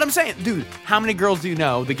 but I'm saying, dude, how many girls do you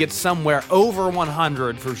know that get somewhere over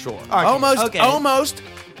 100 for sure? Okay.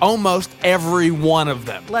 Almost every one of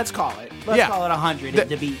them. Let's call it. Let's Yeah. call it 100 The-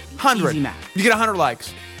 to be 100. easy math. You get 100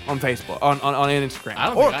 likes on Facebook, on Instagram. I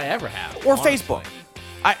don't or, think I ever have. Or honestly. Facebook.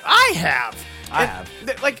 I have. I have.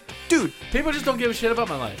 Like, dude, People just don't give a shit about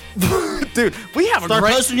my life. dude, we have Start a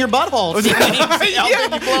great. posting your buttholes. See how big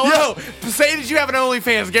you blow up. Yo, say that you have an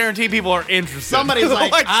OnlyFans, guarantee people are interested. Somebody's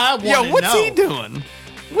like, I wanna Yo, what's he know. doing?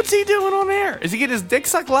 What's he doing on air? Is he getting his dick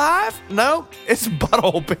sucked live? No, it's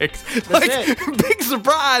butthole pics. Like, it. big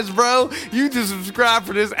surprise, bro. You just subscribe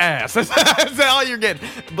for this ass. That's all you're getting.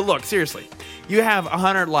 But look, seriously, you have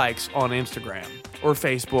 100 likes on Instagram or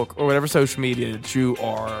Facebook or whatever social media that you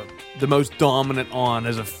are the most dominant on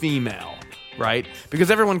as a female, right? Because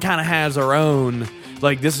everyone kind of has their own,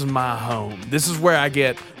 like, this is my home. This is where I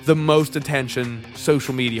get the most attention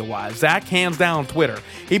social media wise. Zach, hands down, Twitter.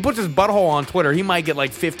 He puts his butthole on Twitter, he might get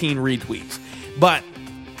like 15 retweets. But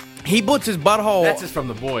he puts his butthole. That's just from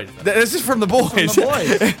the boys. This is from the boys. From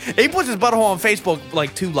the boys. He puts his butthole on Facebook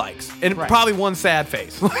like 2 likes and Right. probably 1 sad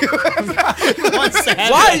face.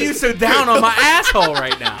 Why are you so down on my asshole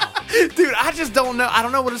right now? Dude, I just don't know. I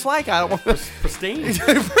don't know what it's like. I don't. Pristine.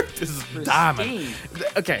 This is diamond.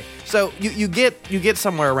 Okay, so you get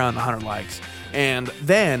somewhere around 100 likes, and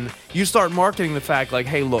then you start marketing the fact like,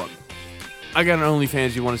 hey, look, I got an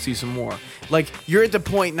OnlyFans. You want to see some more? Like, you're at the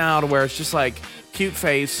point now to where it's just like cute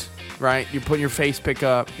face, right? You're putting your face pick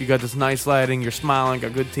up. You got this nice lighting. You're smiling.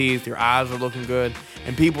 Got good teeth. Your eyes are looking good,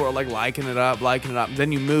 and people are like liking it up.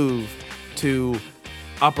 Then you move to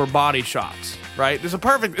upper body shots, right? It's a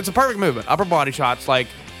perfect movement. Upper body shots, like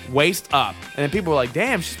waist up, and then people are like,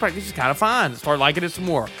 damn, she's kind of fine. Start liking it some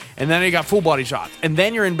more, and then you got full body shots, and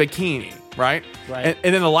then you're in bikini, right? Right.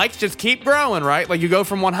 And then the likes just keep growing, right? Like, you go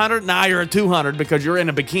from 100, now you're at 200 because you're in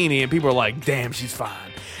a bikini, and people are like, damn, she's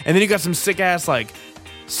fine. And then you got some sick ass like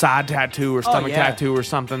side tattoo or stomach yeah. tattoo or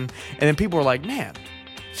something, and then people are like, man,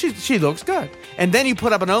 she looks good. And then you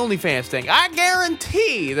put up an OnlyFans thing. I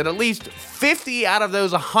guarantee that at least 50 out of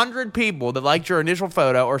those 100 people that liked your initial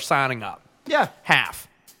photo are signing up. Yeah. Half.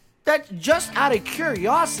 That's just out of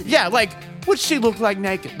curiosity. Yeah, like, what's she look like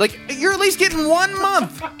naked? Like, you're at least getting 1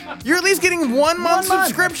 month. You're at least getting 1 month month.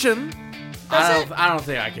 subscription. I don't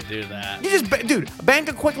think I could do that. You just, dude, bank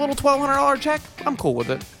a quick little $1,200 check. I'm cool with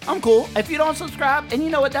it. I'm cool. If you don't subscribe, and you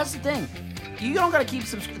know what, that's the thing. You don't gotta keep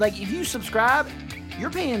like if you subscribe, you're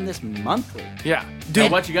paying this monthly. Yeah. So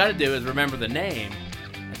Dude. what you got to do is remember the name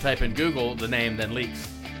and type in Google the name, then leaks.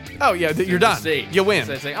 Oh, yeah, you're done. See. You win.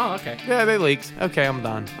 So they say, oh, okay. Yeah, they leaked. Okay, I'm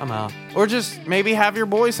done. I'm out. Or just maybe have your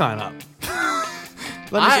boy sign up.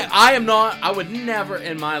 Let me see. I am not. I would never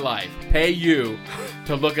in my life pay you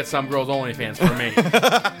to look at some girl's OnlyFans for me.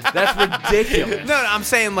 That's ridiculous. No, I'm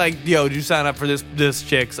saying like, yo, did you sign up for this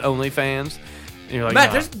chick's OnlyFans? And you're like, Matt,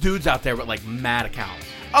 no. there's dudes out there with like mad accounts.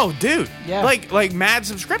 Oh, dude. Yeah. Like mad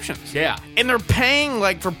subscriptions. Yeah. And they're paying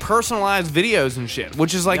like for personalized videos and shit,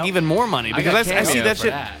 which is like Yep. even more money I because got I see Cameo that for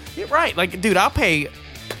shit. that. Yeah, right. Like, dude, I'll pay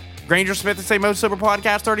Granger Smith and Say Most Sober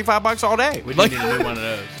Podcast $35 all day. We Like, need to do one of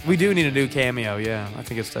those. we do need a new Cameo. Yeah, I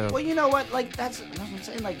think it's dope. Well, you know what? Like that's what I'm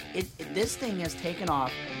saying. Like this thing has taken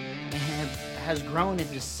off and has grown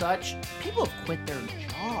into such. People have quit their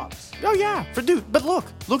jobs. Oh yeah, but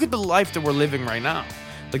look at the life that we're living right now.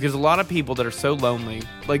 Like, there's a lot of people that are so lonely.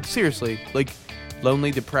 Like, seriously, like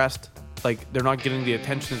lonely, depressed. Like, they're not getting the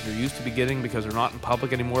attention that they're used to be getting because they're not in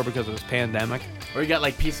public anymore because of this pandemic. Or you got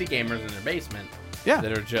like PC gamers in their basement. Yeah.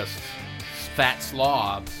 That are just fat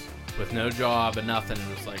slobs with no job and nothing.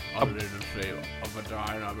 And it's like, oh, they just see a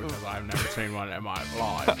vagina because I've never seen one in my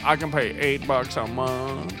life. I can pay $8 a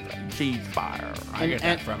month. Cheesefire. I get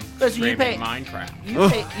that from listen, you streaming pay-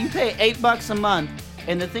 Minecraft. You pay $8 a month,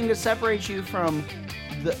 and the thing that separates you from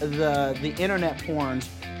the internet porns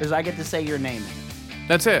is I get to say your name.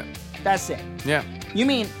 That's it. That's it. Yeah. You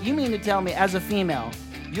mean to tell me as a female,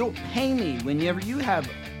 you'll pay me whenever you have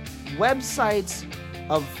websites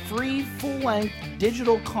of free full-length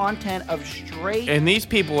digital content of straight. And these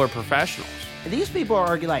people are professionals. These people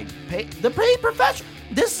are like the paid professional.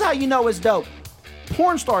 This is how you know it's dope.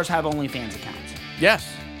 Porn stars have OnlyFans accounts. Yes,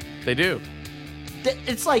 they do.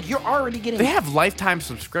 It's like you're already getting. They have lifetime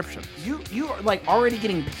subscriptions. You are like already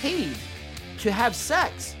getting paid to have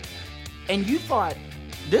sex, and you thought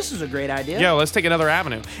this is a great idea. Yeah, let's take another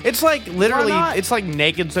avenue. It's like literally, not? it's like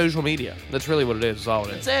naked social media. That's really what it is. That's all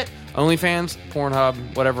it is. That's it. OnlyFans, Pornhub,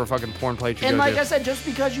 whatever fucking porn plate you And go like to. I said, just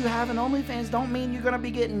because you have an OnlyFans don't mean you're gonna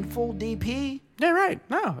be getting full DP. Yeah, right.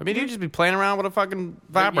 No, I mean you just be playing around with a fucking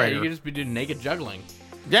Yeah, vibrator. you could just be doing naked juggling.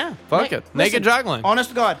 Yeah, fuck it. Naked Listen, juggling. Honest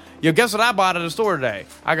to God. Yo, guess what I bought at the store today?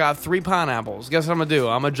 I got 3 pineapples. Guess what I'm gonna do?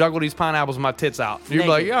 I'm gonna juggle these pineapples with my tits out. You're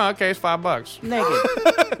like, Naked. yeah, okay, it's $5.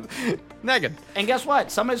 Naked. Naked. And guess what?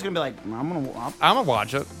 Somebody's gonna be like, I'm I'm gonna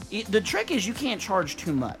watch it. the trick is you can't charge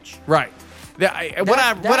too much. Right. What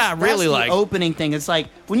I really that's like, the opening thing. It's like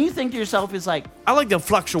when you think to yourself, it's like I like the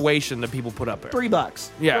fluctuation that people put up there. $3.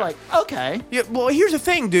 Yeah. You're like, okay. Yeah, well, here's the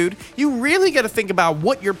thing, dude. You really got to think about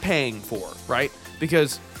what you're paying for, right?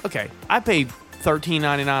 Because, okay, I pay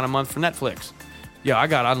 $13.99 a month for Netflix. Yeah, I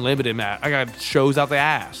got unlimited, Matt. I got shows out the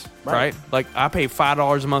ass, right? Like, I pay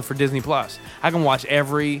 $5 a month for Disney Plus. I can watch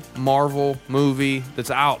every Marvel movie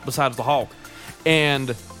that's out besides the Hulk.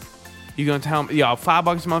 And you gonna tell me, yeah,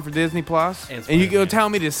 $5 a month for Disney Plus, And and you gonna Spider-Man. tell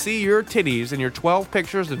me to see your titties and your 12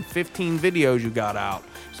 pictures and 15 videos you got out?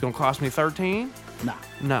 It's gonna cost me $13? Nah.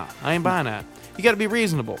 No, I ain't buying that. You got to be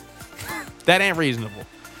reasonable. That ain't reasonable.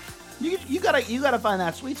 You gotta find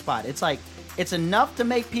that sweet spot. It's like it's enough to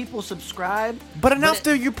make people subscribe, But enough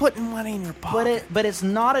to you're putting money in your pocket. but it's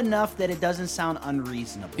not enough that it doesn't sound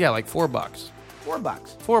unreasonable. Yeah, like $4. $4.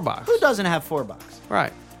 $4. Who doesn't have $4?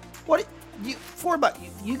 Right. What you $4?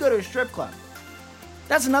 You go to a strip club.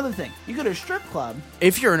 That's another thing. You go to a strip club.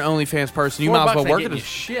 If you're an OnlyFans person, you $4 might as well ain't work at getting a you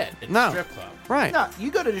shit at the No. strip club. Right. No,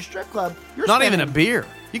 you go to the strip club. You're Not even a spending- beer.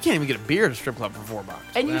 You can't even get a beer at a strip club for $4.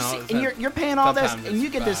 And you Well, see, it's and not- you're paying all this, sometimes and you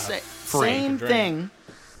it's get the free same to drink. thing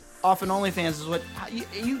off an OnlyFans is what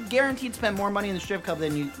you guaranteed spend more money in the strip club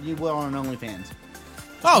than you will on an OnlyFans.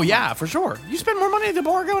 Oh yeah, for sure. You spend more money at the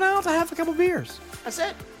bar going out to have a couple beers. That's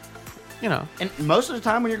it. You know. And most of the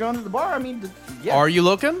time when you're going to the bar, I mean, yeah, Are you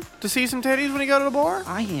looking to see some titties when you go to the bar?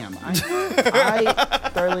 I am. I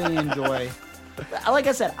thoroughly enjoy. Like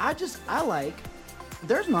I said, I like.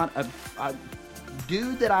 There's not a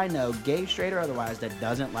dude that I know, gay, straight, or otherwise, that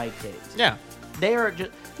doesn't like titties. Yeah. They are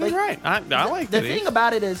just. You're right. I like the titties. thing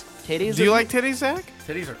about it is titties. Do you are- like titties, Zach?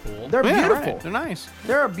 Titties are cool. They're Yeah, beautiful. right. They're nice.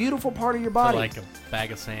 They're a beautiful part of your For body. like a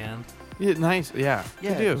bag of sand. Yeah, nice. Yeah.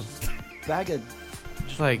 Yeah, They do. bag of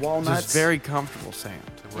Just like walnuts. just very comfortable sand.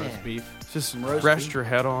 Roast Yeah. beef. Just roast rest beef. your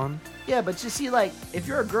head on. Yeah, but you see, like, if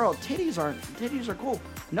you're a girl, titties are cool.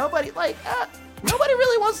 Nobody nobody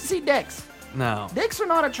really wants to see dicks. No. Dicks are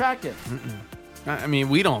not attractive. I mean,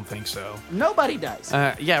 we don't think so. Nobody does.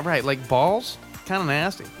 Yeah, right. Like balls, kind of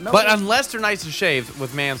nasty. No, but it's- unless they're nice and shaved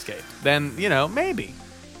with Manscaped, then maybe.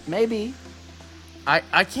 Maybe.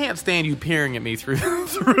 I can't stand you peering at me through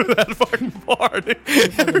that fucking bar, dude.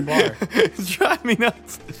 fucking bar. It's driving me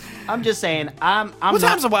nuts. I'm just saying. I'm What not,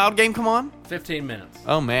 time's the Wild game come on? 15 minutes.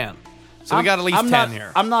 Oh man. So we I'm- got at least I'm 10 not,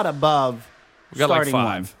 here. I'm not above We got like starting 5.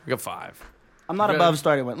 one. We got 5. I'm not Good. above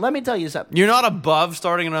starting one. Let me tell you something. You're not above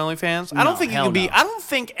starting an OnlyFans? I No, don't think you hell can be. no. I don't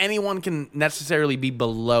think anyone can necessarily be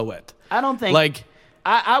below it. I don't think. Like,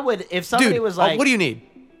 I would if somebody Dude, was like, what do you need?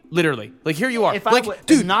 Literally, like here you are. If like, I would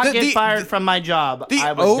dude, not get fired from my job,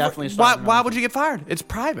 I would definitely start. Why would you get fired? It's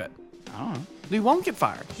private. I don't know. You won't get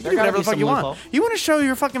fired. You There can do gotta whatever be the fuck some you want. loophole. You want to show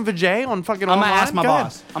your fucking vajay on fucking I'm online? gonna ask my Go ahead.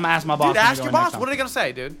 boss. I'm gonna ask my boss. Dude, when we ask go your in next boss. time. What are they gonna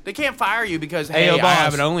say, dude? They can't fire you because hey, yo, I boss.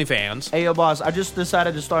 have an OnlyFans. Hey, yo, boss. I just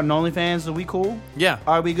decided to start an OnlyFans. Are we cool? Yeah.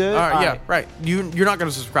 Are we good? All right, yeah, All right. You're not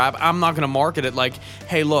gonna subscribe. I'm not gonna market it like,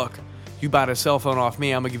 hey, look, you bought a cell phone off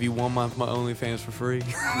me. I'm gonna give you 1 month of my OnlyFans for free.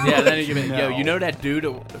 Yeah, then you give it. No. Yo, you know that dude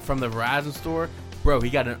from the Verizon store? Bro,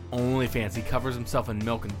 he got an OnlyFans. He covers himself in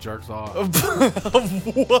milk and jerks off.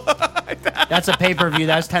 That's a pay-per-view.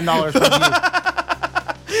 That's $10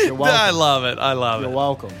 per view. You're welcome. I love it. I love You're it.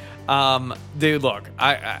 welcome. Dude, look,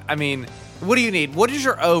 I mean, what do you need? What is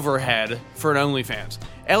your overhead for an OnlyFans?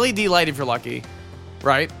 LED light if you're lucky,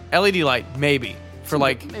 right? LED light, maybe. For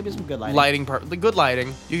like Maybe some good lighting. the good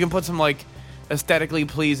lighting. You can put some like aesthetically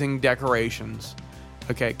pleasing decorations.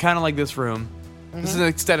 Okay, kind of like this room. This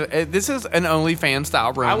is an OnlyFans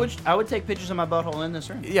style room. I would take pictures of my butthole in this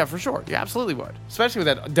room. Yeah, for sure. You absolutely would. Especially with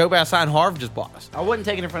that dope ass sign Harv just bought us. I wouldn't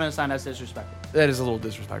take it in front of the sign. That's disrespectful. That is a little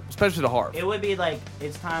disrespectful, especially to Harv. It would be like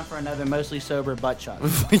it's time for another mostly sober butt shot.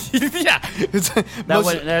 Yeah, it's that's not-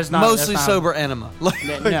 mostly that's not- sober enema. Like,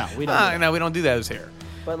 No, we don't do that. No, we don't do those here.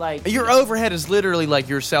 But like Your overhead is literally like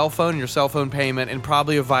your cell phone payment, and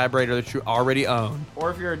probably a vibrator that you already own.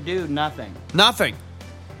 or if you're a dude, nothing. Nothing.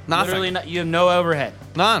 Literally, you have no overhead.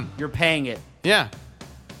 None. You're paying it. Yeah.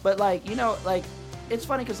 But like it's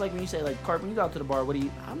funny because like when you say like Carp, when you go out to the bar, what do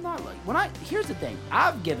you? I'm not like here's the thing.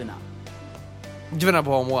 I've given up. Giving up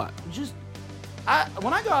on what? Just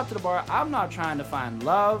when I go out to the bar, I'm not trying to find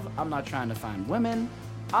love. I'm not trying to find women.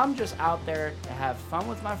 I'm just out there to have fun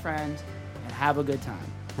with my friends and have a good time.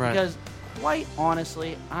 Right. Because quite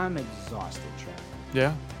honestly, I'm exhausted, Trev.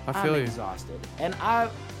 Yeah, I feel I'm you. exhausted, and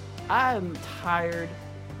I'm tired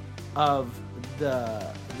of the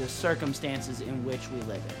circumstances in which we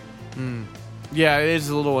live in. Yeah, it is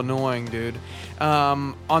a little annoying, dude.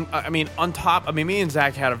 On top, me and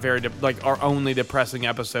Zach had a very our only depressing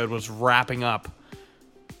episode was wrapping up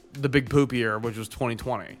the big poop year, which was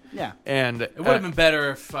 2020. Yeah. And It would have been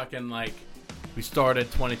better if fucking like we started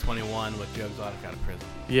 2021 with Joe Exotic out of prison.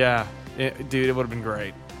 yeah, dude, it would have been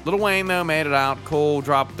great. Lil Wayne though made it out. Cool,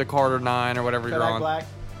 dropped the Carter 9 or whatever you're Kodak on. Black.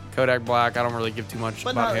 Kodak Black. I don't really give too much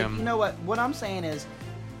But about no, him. you know what I'm saying is,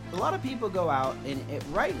 a lot of people go out and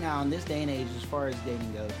right now in this day and age, as far as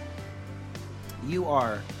dating goes, you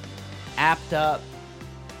are apped up.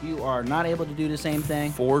 You are not able to do the same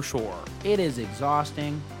thing. For sure. It is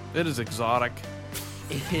exhausting. It is exotic.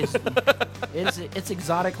 It is. it's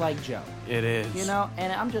exotic like Joe. It is. You know,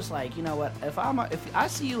 and I'm just like, you know what? If I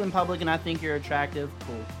see you in public and I think you're attractive,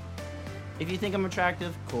 cool. If you think I'm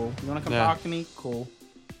attractive, cool. You want to come Yeah. talk to me, cool.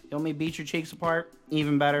 You want me to beat your cheeks apart,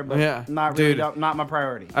 even better. But Yeah. not really, Dude. not my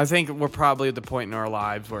priority. I think we're probably at the point in our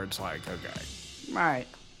lives where it's like, okay, All right,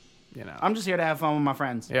 you know. I'm just here to have fun with my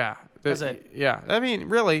friends. Yeah. That's it. Yeah. I mean,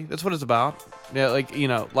 really, that's what it's about. Yeah, like, you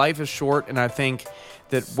know, life is short, and I think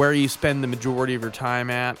that where you spend the majority of your time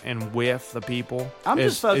at and with the people I'm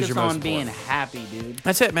is, just focused is your most on being important. happy, dude.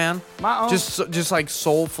 That's it, man. My own. Just like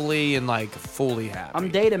soulfully and like fully happy. I'm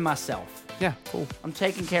dating myself. Yeah, cool. I'm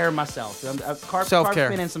taking care of myself. Carp's Self-care.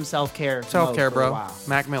 been in some self-care. Self-care, mode for a bro. while.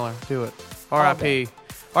 Mac Miller, do it. R.I.P.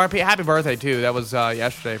 R.I.P. Happy birthday, too. That was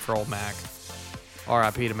yesterday for old Mac.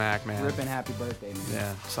 R.I.P. to Mac, man. Ripping happy birthday, man.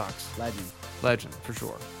 Yeah, sucks. Legend. For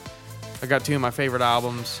sure. I got 2 of my favorite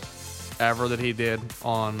albums ever that he did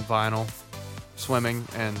on vinyl, Swimming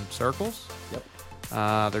and Circles. Yep.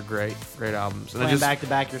 They're great albums. And Playing back to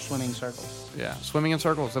back your swimming circles. Yeah, Swimming in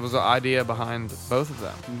Circles. That was the idea behind both of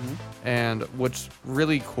them. Mm-hmm. And what's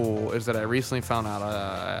really cool is that I recently found out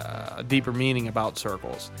a deeper meaning about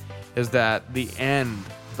circles, is that the end,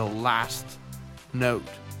 the last note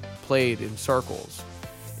played in circles,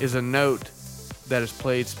 is a note that is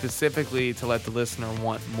played specifically to let the listener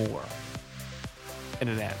want more. And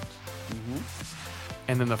it ends. Mm-hmm.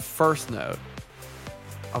 And then the first note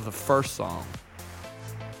of the first song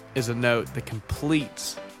is a note that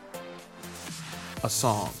completes a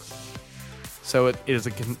song. So it is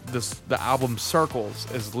the album Circles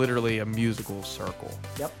is literally a musical circle.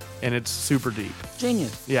 Yep. And it's super deep.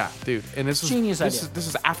 Genius. Yeah, dude. And this is Genius this idea.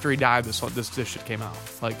 is after he died. This shit came out.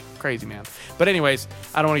 Like crazy, man. But anyways,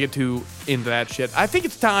 I don't want to get too into that shit. I think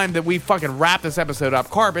it's time that we fucking wrap this episode up.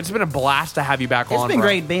 Carp, it's been a blast to have you back on. It's been bro.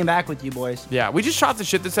 great being back with you boys. Yeah, we just shot the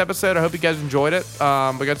shit this episode. I hope you guys enjoyed it.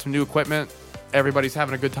 We got some new equipment. Everybody's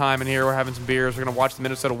having a good time in here. We're having some beers. We're going to watch the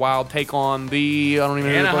Minnesota Wild take on the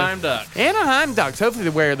Anaheim Ducks. Anaheim Ducks. Hopefully they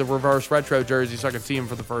wear the reverse retro jersey so I can see them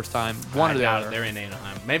for the first time. One or the other. They're in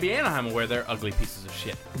Anaheim. Maybe Anaheim will wear their ugly pieces of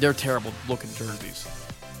shit. They're terrible looking jerseys.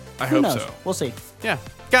 I Who hope knows? so. We'll see. Yeah.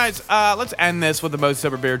 Guys, let's end this with the most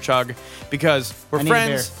sober beer chug because we're I need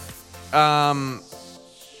friends.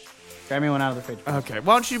 Grab me one out of the fridge. Okay.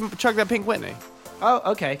 Why don't you chug that Pink Whitney?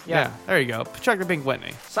 Oh, okay. Yeah. There you go. Chug the Pink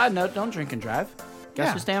Whitney. Side note, don't drink and drive. Guess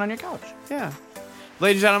Yeah. who's staying on your couch? Yeah.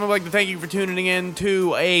 Ladies and gentlemen, I'd like to thank you for tuning in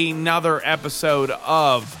to another episode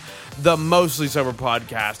of the Mostly Sober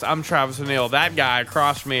Podcast. I'm Travis O'Neill. That guy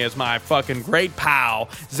across from me is my fucking great pal,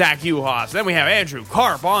 Zach Uhas. Then we have Andrew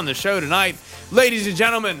Karp on the show tonight. Ladies and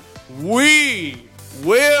gentlemen, we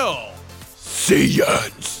will see you.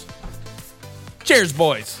 Cheers,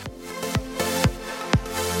 boys.